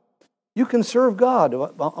compromiser. You can serve God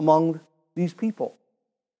among these people.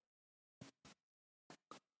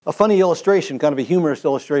 A funny illustration, kind of a humorous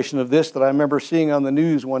illustration of this that I remember seeing on the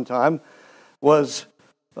news one time was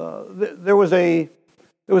there was a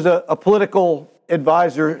political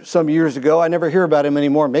advisor some years ago. I never hear about him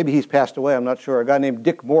anymore. Maybe he's passed away. I'm not sure. A guy named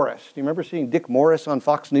Dick Morris. Do you remember seeing Dick Morris on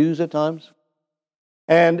Fox News at times?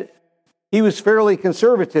 And he was fairly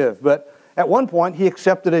conservative, but at one point he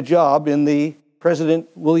accepted a job in the President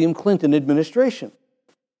William Clinton administration.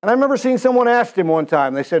 And I remember seeing someone asked him one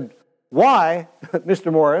time, they said, "Why,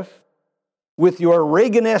 Mr. Morris, with your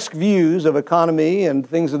Reagan-esque views of economy and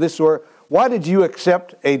things of this sort, why did you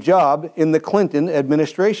accept a job in the Clinton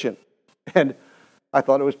administration?" And I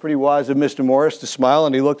thought it was pretty wise of Mr. Morris to smile,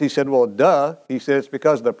 and he looked, he said, well, duh. He said, it's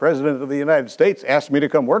because the President of the United States asked me to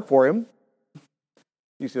come work for him.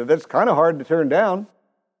 He said, that's kind of hard to turn down.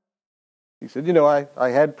 He said, I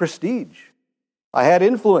had prestige. I had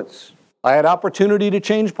influence. I had opportunity to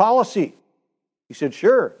change policy. He said,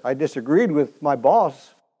 sure, I disagreed with my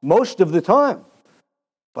boss most of the time,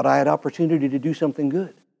 but I had opportunity to do something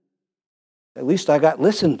good. At least I got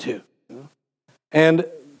listened to. And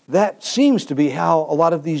that seems to be how a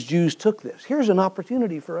lot of these Jews took this. Here's an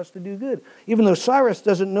opportunity for us to do good, even though Cyrus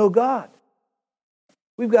doesn't know God.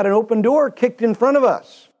 We've got an open door kicked in front of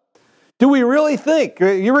us. Do we really think?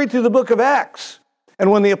 You read through the book of Acts,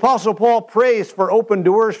 and when the Apostle Paul prays for open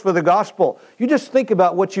doors for the gospel, you just think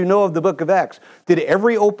about what you know of the book of Acts. Did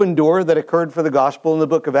every open door that occurred for the gospel in the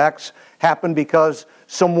book of Acts happen because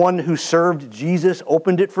someone who served Jesus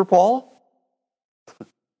opened it for Paul?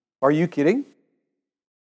 Are you kidding?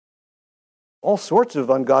 All sorts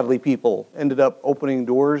of ungodly people ended up opening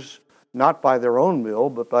doors, not by their own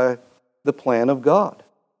will, but by the plan of God.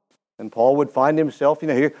 And Paul would find himself,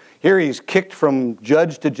 here he's kicked from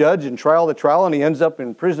judge to judge and trial to trial, and he ends up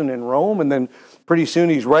in prison in Rome, and then pretty soon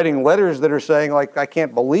he's writing letters that are saying, like, I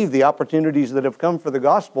can't believe the opportunities that have come for the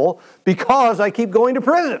gospel because I keep going to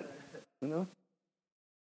prison. And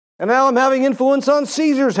now I'm having influence on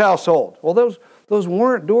Caesar's household. Well, those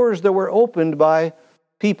weren't doors that were opened by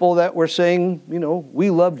people that were saying, we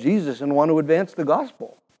love Jesus and want to advance the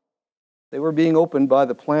gospel. They were being opened by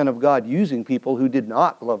the plan of God using people who did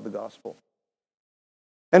not love the gospel.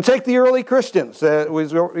 And take the early Christians that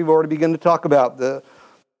we've already begun to talk about, the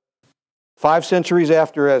 5 centuries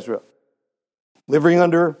after Ezra, living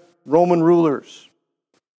under Roman rulers.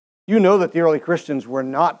 You know that the early Christians were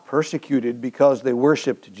not persecuted because they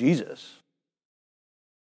worshiped Jesus.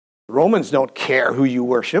 The Romans don't care who you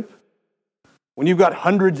worship. When you've got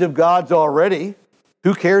hundreds of gods already,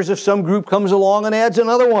 who cares if some group comes along and adds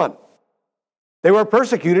another one? They were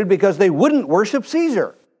persecuted because they wouldn't worship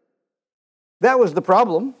Caesar. That was the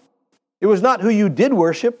problem. It was not who you did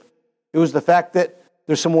worship. It was the fact that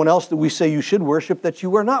there's someone else that we say you should worship that you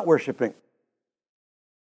were not worshiping.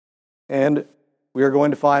 And we are going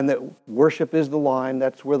to find that worship is the line.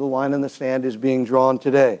 That's where the line in the sand is being drawn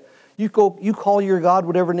today. You call your God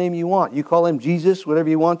whatever name you want. You call him Jesus, whatever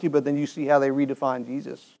you want to, but then you see how they redefine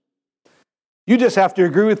Jesus. You just have to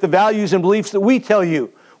agree with the values and beliefs that we tell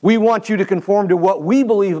you. We want you to conform to what we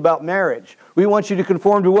believe about marriage. We want you to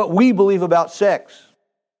conform to what we believe about sex.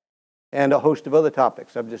 And a host of other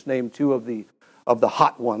topics. I've just named 2 of the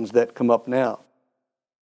hot ones that come up now.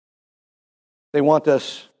 They want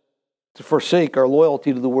us to forsake our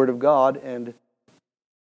loyalty to the Word of God and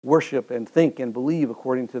worship and think and believe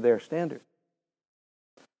according to their standard.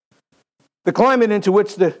 The climate into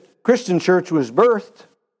which the Christian church was birthed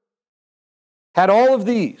had all of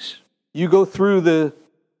these. You go through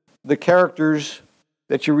the characters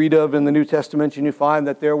that you read of in the New Testament, and you find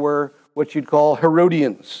that there were what you'd call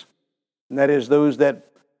Herodians. And that is those that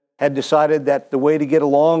had decided that the way to get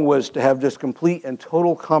along was to have just complete and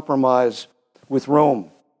total compromise with Rome.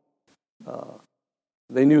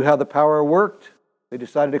 They knew how the power worked. They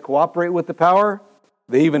decided to cooperate with the power.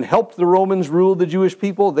 They even helped the Romans rule the Jewish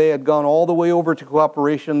people. They had gone all the way over to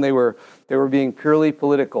cooperation. They were being purely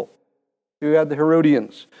political. You had the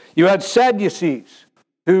Herodians. You had Sadducees,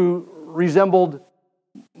 who resembled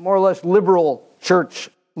more or less liberal church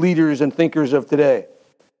leaders and thinkers of today.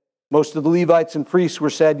 Most of the Levites and priests were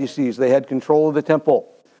Sadducees. They had control of the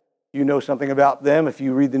temple. You know something about them if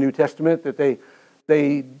you read the New Testament, that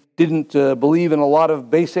they didn't believe in a lot of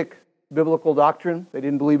basic biblical doctrine. They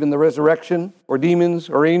didn't believe in the resurrection or demons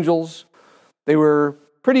or angels. They were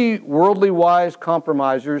pretty worldly wise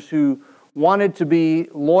compromisers who wanted to be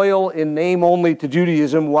loyal in name only to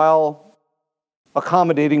Judaism while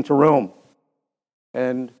accommodating to Rome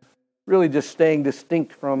and really just staying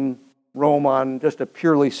distinct from Rome on just a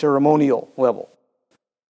purely ceremonial level.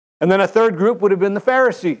 And then a third group would have been the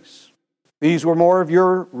Pharisees. These were more of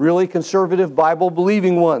your really conservative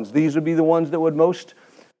Bible-believing ones. These would be the ones that would most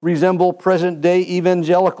resemble present-day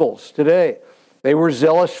evangelicals today. They were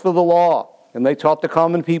zealous for the law, and they taught the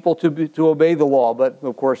common people to obey the law. But,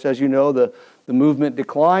 of course, as you know, the movement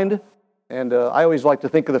declined. And I always like to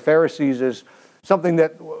think of the Pharisees as something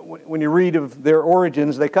that, when you read of their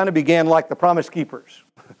origins, they kind of began like the Promise Keepers.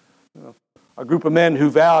 A group of men who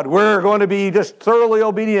vowed, we're going to be just thoroughly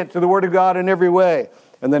obedient to the Word of God in every way.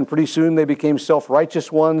 And then pretty soon they became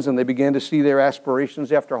self-righteous ones, and they began to see their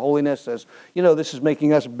aspirations after holiness as, this is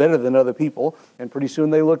making us better than other people. And pretty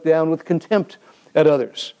soon they looked down with contempt at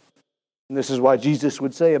others. And this is why Jesus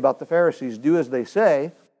would say about the Pharisees, do as they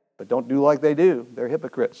say, but don't do like they do. They're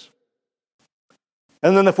hypocrites.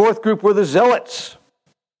 And then the fourth group were the zealots.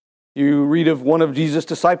 You read of one of Jesus'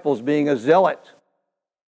 disciples being a zealot.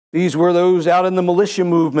 These were those out in the militia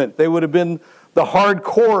movement. They would have been the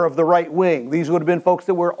hardcore of the right wing. These would have been folks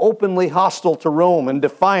that were openly hostile to Rome and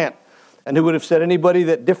defiant, and who would have said anybody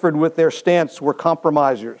that differed with their stance were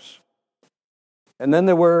compromisers. And then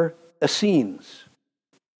there were Essenes.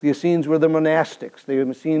 The Essenes were the monastics. The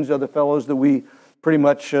Essenes are the fellows that we pretty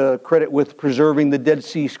much credit with preserving the Dead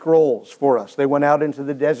Sea Scrolls for us. They went out into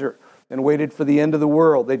the desert and waited for the end of the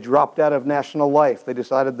world. They dropped out of national life. They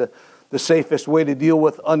decided the safest way to deal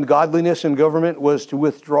with ungodliness in government was to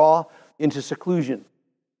withdraw into seclusion.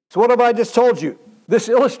 So what have I just told you? This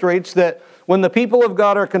illustrates that when the people of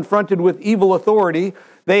God are confronted with evil authority,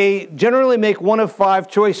 they generally make one of 5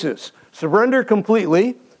 choices. Surrender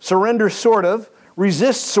completely, surrender sort of,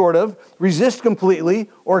 resist completely,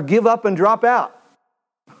 or give up and drop out.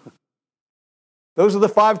 Those are the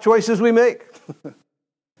 5 choices we make.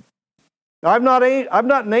 Now, I've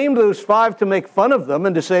not named those 5 to make fun of them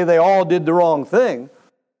and to say they all did the wrong thing.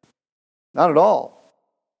 Not at all.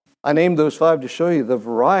 I named those 5 to show you the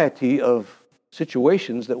variety of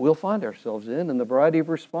situations that we'll find ourselves in and the variety of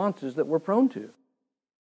responses that we're prone to.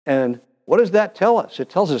 And what does that tell us? It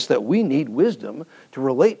tells us that we need wisdom to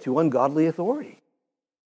relate to ungodly authority.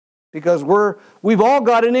 Because we've all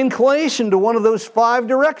got an inclination to one of those 5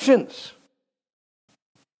 directions.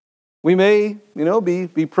 We may,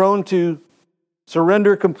 be prone to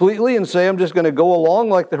surrender completely and say, I'm just going to go along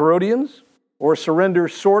like the Herodians, or surrender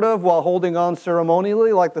sort of while holding on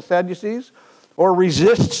ceremonially like the Sadducees, or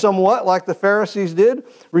resist somewhat like the Pharisees did,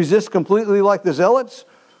 resist completely like the Zealots,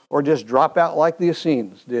 or just drop out like the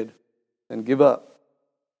Essenes did and give up.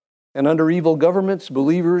 And under evil governments,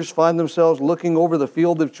 believers find themselves looking over the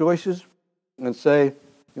field of choices and say,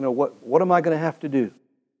 what am I going to have to do?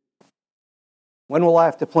 When will I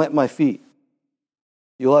have to plant my feet?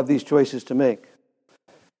 You'll have these choices to make.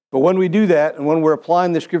 But when we do that, and when we're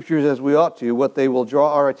applying the Scriptures as we ought to, what they will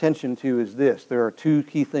draw our attention to is this. There are 2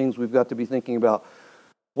 key things we've got to be thinking about.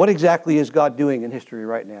 What exactly is God doing in history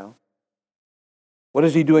right now? What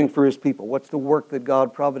is He doing for His people? What's the work that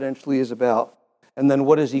God providentially is about? And then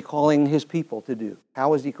what is He calling His people to do?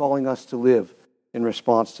 How is He calling us to live in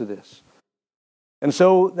response to this? And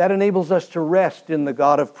so that enables us to rest in the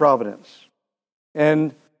God of providence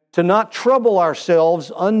and to not trouble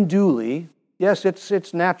ourselves unduly. Yes,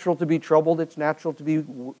 it's natural to be troubled. It's natural to be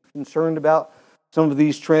concerned about some of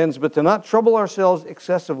these trends, but to not trouble ourselves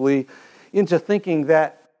excessively into thinking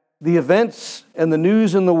that the events and the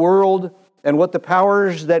news in the world and what the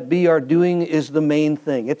powers that be are doing is the main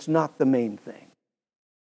thing. It's not the main thing.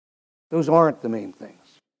 Those aren't the main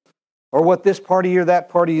things. Or what this party or that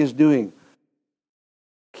party is doing.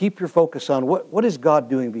 Keep your focus on what is God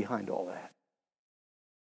doing behind all that?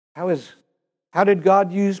 How did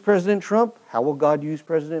God use President Trump? How will God use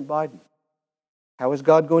President Biden? How is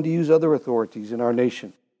God going to use other authorities in our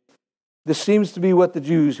nation? This seems to be what the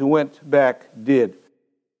Jews who went back did.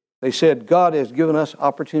 They said, God has given us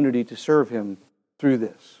opportunity to serve Him through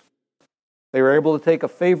this. They were able to take a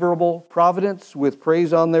favorable providence with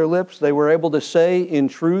praise on their lips. They were able to say in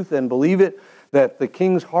truth and believe it that the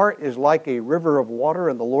king's heart is like a river of water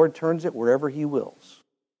and the Lord turns it wherever He wills.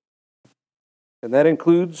 And that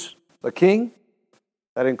includes the king,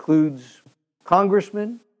 that includes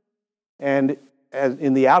congressmen, and as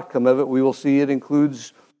in the outcome of it, we will see it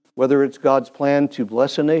includes whether it's God's plan to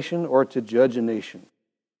bless a nation or to judge a nation.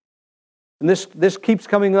 And this keeps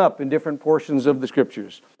coming up in different portions of the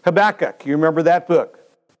Scriptures. Habakkuk, you remember that book?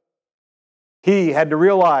 He had to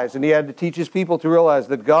realize, and he had to teach his people to realize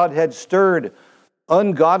that God had stirred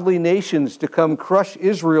ungodly nations to come crush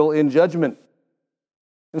Israel in judgment.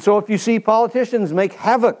 And so if you see politicians make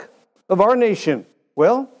havoc of our nation,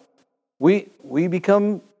 well, we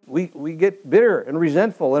get bitter and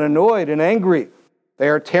resentful and annoyed and angry. They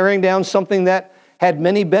are tearing down something that had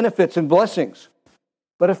many benefits and blessings.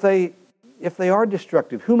 But if they are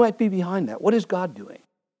destructive, who might be behind that? What is God doing?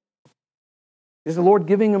 Is the Lord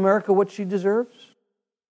giving America what she deserves?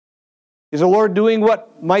 Is the Lord doing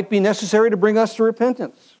what might be necessary to bring us to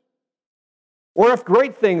repentance? Or if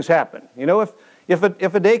great things happen, if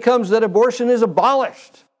a day comes that abortion is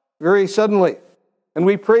abolished very suddenly, and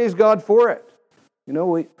we praise God for it,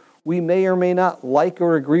 we may or may not like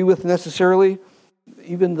or agree with necessarily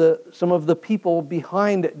even some of the people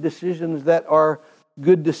behind decisions that are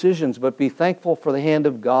good decisions, but be thankful for the hand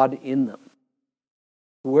of God in them,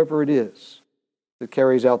 whoever it is that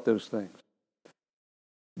carries out those things.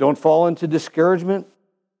 Don't fall into discouragement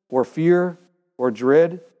or fear or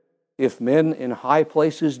dread if men in high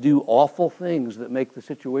places do awful things that make the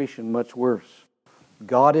situation much worse.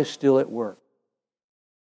 God is still at work.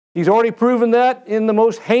 He's already proven that in the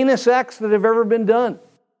most heinous acts that have ever been done.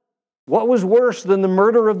 What was worse than the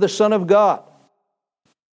murder of the Son of God?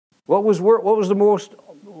 What was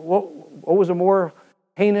a more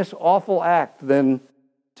heinous, awful act than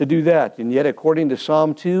to do that? And yet, according to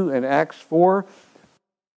Psalm 2 and Acts 4,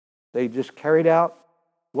 they just carried out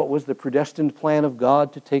what was the predestined plan of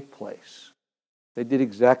God to take place. They did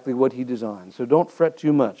exactly what He designed. So don't fret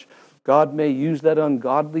too much. God may use that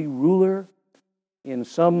ungodly ruler in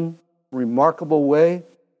some remarkable way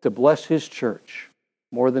to bless His church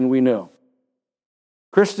more than we know.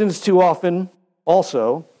 Christians too often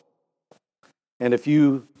also, and if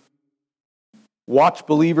you watch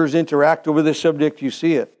believers interact over this subject, you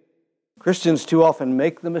see it. Christians too often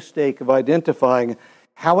make the mistake of identifying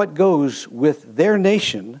how it goes with their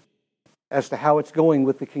nation as to how it's going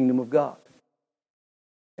with the kingdom of God.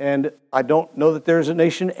 And I don't know that there's a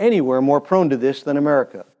nation anywhere more prone to this than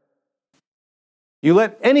America. You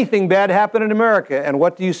let anything bad happen in America, and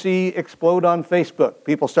what do you see explode on Facebook?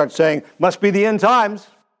 People start saying, must be the end times.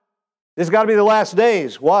 This has got to be the last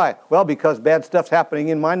days. Why? Well, because bad stuff's happening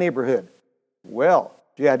in my neighborhood. Well,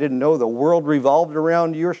 gee, I didn't know the world revolved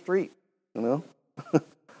around your street, you know?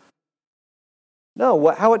 No,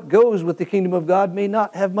 how it goes with the kingdom of God may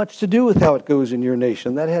not have much to do with how it goes in your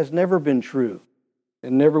nation. That has never been true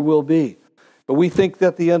and never will be. But we think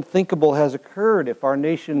that the unthinkable has occurred if our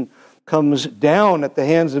nation comes down at the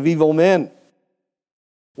hands of evil men.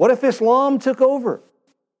 What if Islam took over?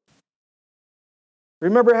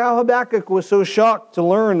 Remember how Habakkuk was so shocked to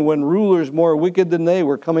learn when rulers more wicked than they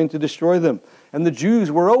were coming to destroy them. And the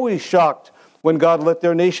Jews were always shocked when God let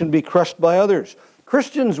their nation be crushed by others.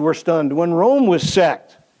 Christians were stunned when Rome was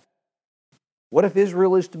sacked. What if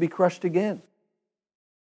Israel is to be crushed again?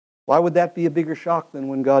 Why would that be a bigger shock than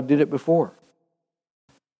when God did it before?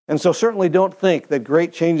 And so certainly don't think that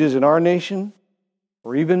great changes in our nation,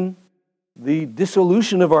 or even the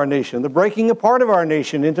dissolution of our nation, the breaking apart of our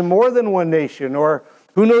nation into more than one nation, or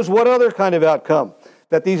who knows what other kind of outcome,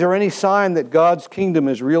 that these are any sign that God's kingdom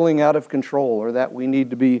is reeling out of control or that we need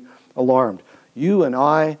to be alarmed. You and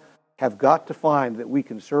I have got to find that we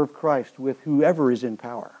can serve Christ with whoever is in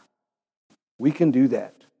power. We can do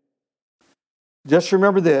that. Just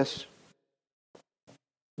remember this.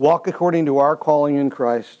 Walk according to our calling in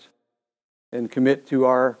Christ and commit to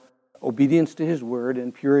our obedience to His word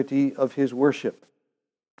and purity of His worship.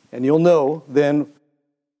 And you'll know then,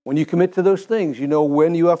 when you commit to those things, you know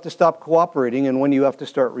when you have to stop cooperating and when you have to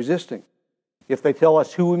start resisting. If they tell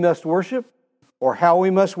us who we must worship or how we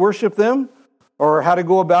must worship them or how to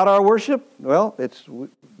go about our worship, well,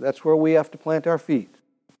 that's where we have to plant our feet.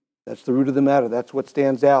 That's the root of the matter. That's what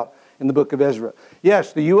stands out in the book of Ezra.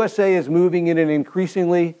 Yes, the USA is moving in an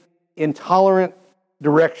increasingly intolerant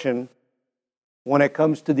direction when it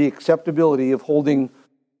comes to the acceptability of holding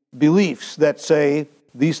beliefs that say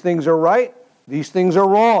these things are right, these things are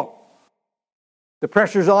wrong. The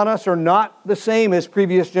pressures on us are not the same as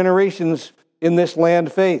previous generations in this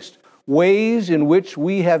land faced. Ways in which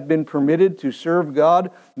we have been permitted to serve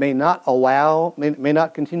God may not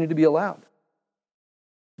continue to be allowed.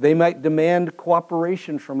 They might demand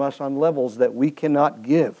cooperation from us on levels that we cannot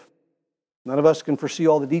give. None of us can foresee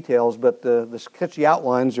all the details, but the sketchy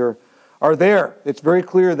outlines are there. It's very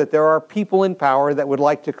clear that there are people in power that would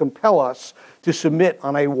like to compel us to submit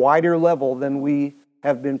on a wider level than we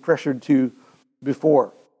have been pressured to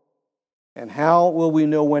before. And how will we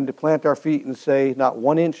know when to plant our feet and say, not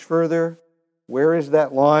 1 inch further? Where is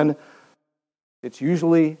that line? It's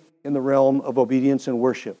usually in the realm of obedience and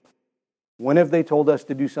worship. When have they told us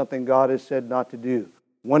to do something God has said not to do?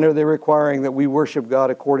 When are they requiring that we worship God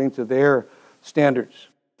according to their standards?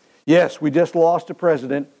 Yes, we just lost a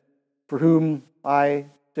president for whom I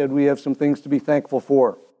said we have some things to be thankful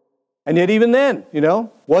for. And yet even then,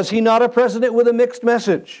 was he not a president with a mixed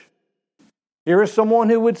message? Here is someone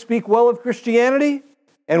who would speak well of Christianity,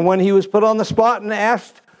 and when he was put on the spot and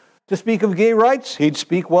asked to speak of gay rights, he'd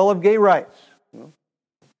speak well of gay rights.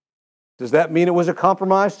 Does that mean it was a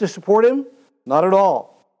compromise to support him? Not at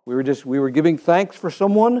all. We were giving thanks for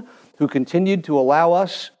someone who continued to allow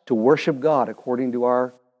us to worship God according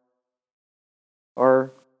to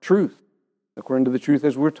our truth, according to the truth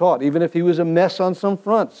as we're taught, even if he was a mess on some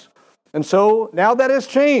fronts. And so now that has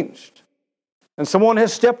changed. And someone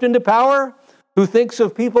has stepped into power who thinks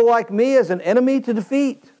of people like me as an enemy to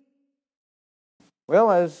defeat.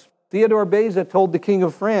 Well, as Theodore Beza told the King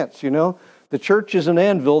of France, the church is an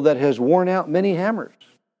anvil that has worn out many hammers.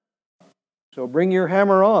 So bring your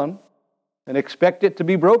hammer on and expect it to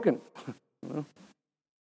be broken.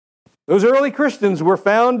 Those early Christians were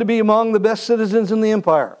found to be among the best citizens in the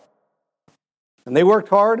empire. And they worked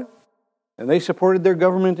hard, And they supported their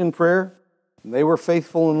government in prayer. And they were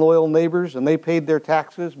faithful and loyal neighbors, and they paid their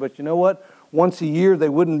taxes. But you know what? Once a year, they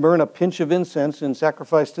wouldn't burn a pinch of incense in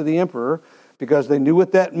sacrifice to the emperor, because they knew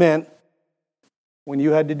what that meant when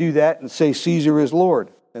you had to do that and say Caesar is Lord.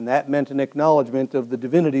 And that meant an acknowledgement of the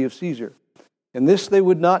divinity of Caesar. And this they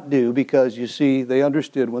would not do because, you see, they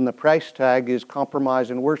understood when the price tag is compromise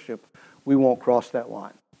and worship, we won't cross that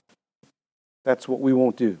line. That's what we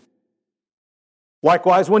won't do.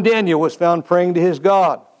 Likewise, when Daniel was found praying to his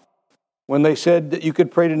God, when they said that you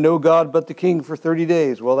could pray to no God but the king for 30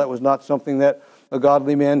 days, well, that was not something that a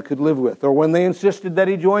godly man could live with. Or when they insisted that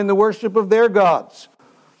he join the worship of their gods,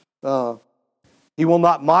 he will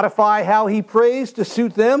not modify how he prays to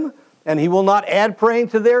suit them, and he will not add praying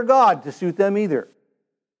to their God to suit them either.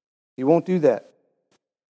 He won't do that.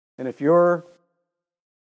 And if your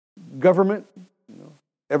government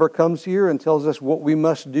ever comes here and tells us what we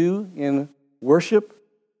must do in worship,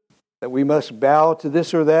 that we must bow to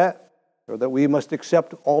this or that we must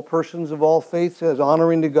accept all persons of all faiths as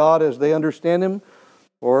honoring to God as they understand Him,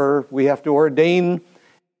 or we have to ordain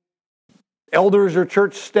elders or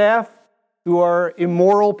church staff who are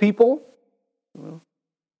immoral people,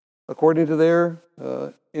 according to their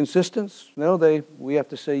insistence. No, we have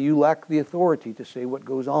to say, you lack the authority to say what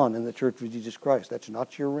goes on in the Church of Jesus Christ. That's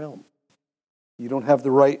not your realm. You don't have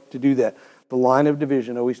the right to do that. The line of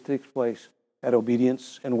division always takes place at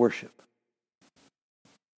obedience and worship.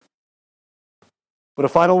 But a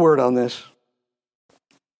final word on this.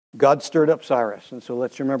 God stirred up Cyrus, and so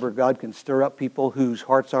let's remember, God can stir up people whose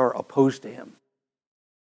hearts are opposed to Him.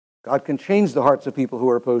 God can change the hearts of people who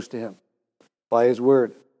are opposed to Him by His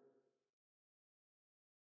word.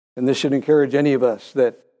 And this should encourage any of us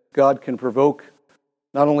that God can provoke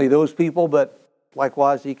not only those people, but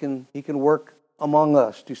likewise He can work among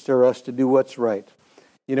us to stir us to do what's right.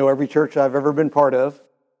 You know, every church I've ever been part of,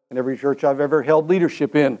 and every church I've ever held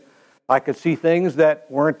leadership in, I could see things that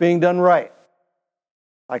weren't being done right.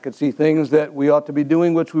 I could see things that we ought to be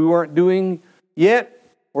doing which we weren't doing yet,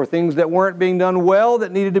 or things that weren't being done well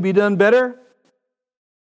that needed to be done better.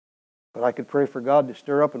 But I could pray for God to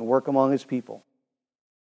stir up and work among His people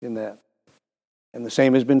in that. And the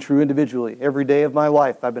same has been true individually. Every day of my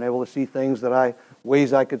life, I've been able to see things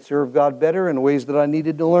ways I could serve God better, and ways that I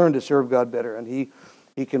needed to learn to serve God better. And He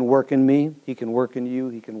can work in me, He can work in you,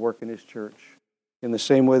 He can work in His church in the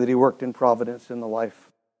same way that He worked in providence in the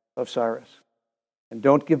life of Cyrus. And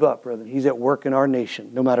don't give up, brethren. He's at work in our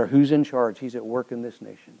nation. No matter who's in charge, He's at work in this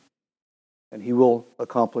nation. And He will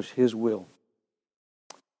accomplish His will.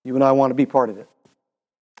 You and I want to be part of it.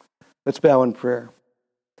 Let's bow in prayer.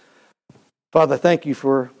 Father, thank You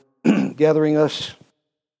for gathering us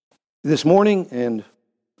this morning, and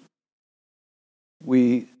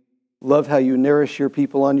we love how You nourish Your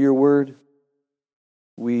people on Your word.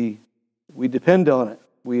 We depend on it.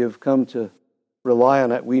 We have come to rely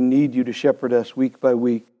on it. We need You to shepherd us week by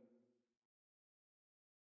week.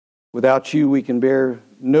 Without You, we can bear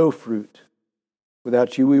no fruit.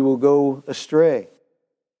 Without You, we will go astray.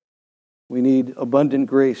 We need abundant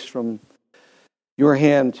grace from Your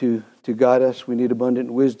hand to guide us. We need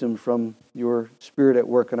abundant wisdom from Your Spirit at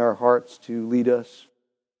work in our hearts to lead us.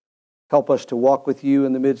 Help us to walk with You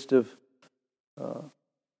in the midst of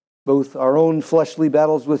both our own fleshly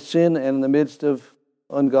battles with sin and in the midst of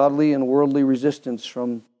ungodly and worldly resistance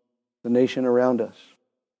from the nation around us.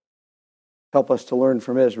 Help us to learn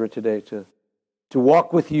from Ezra today to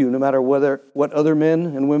walk with You no matter what other men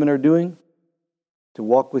and women are doing, to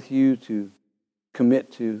walk with You, to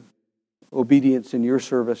commit to obedience in Your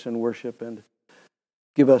service and worship, and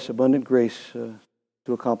give us abundant grace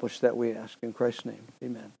to accomplish that, we ask. In Christ's name,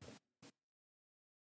 amen.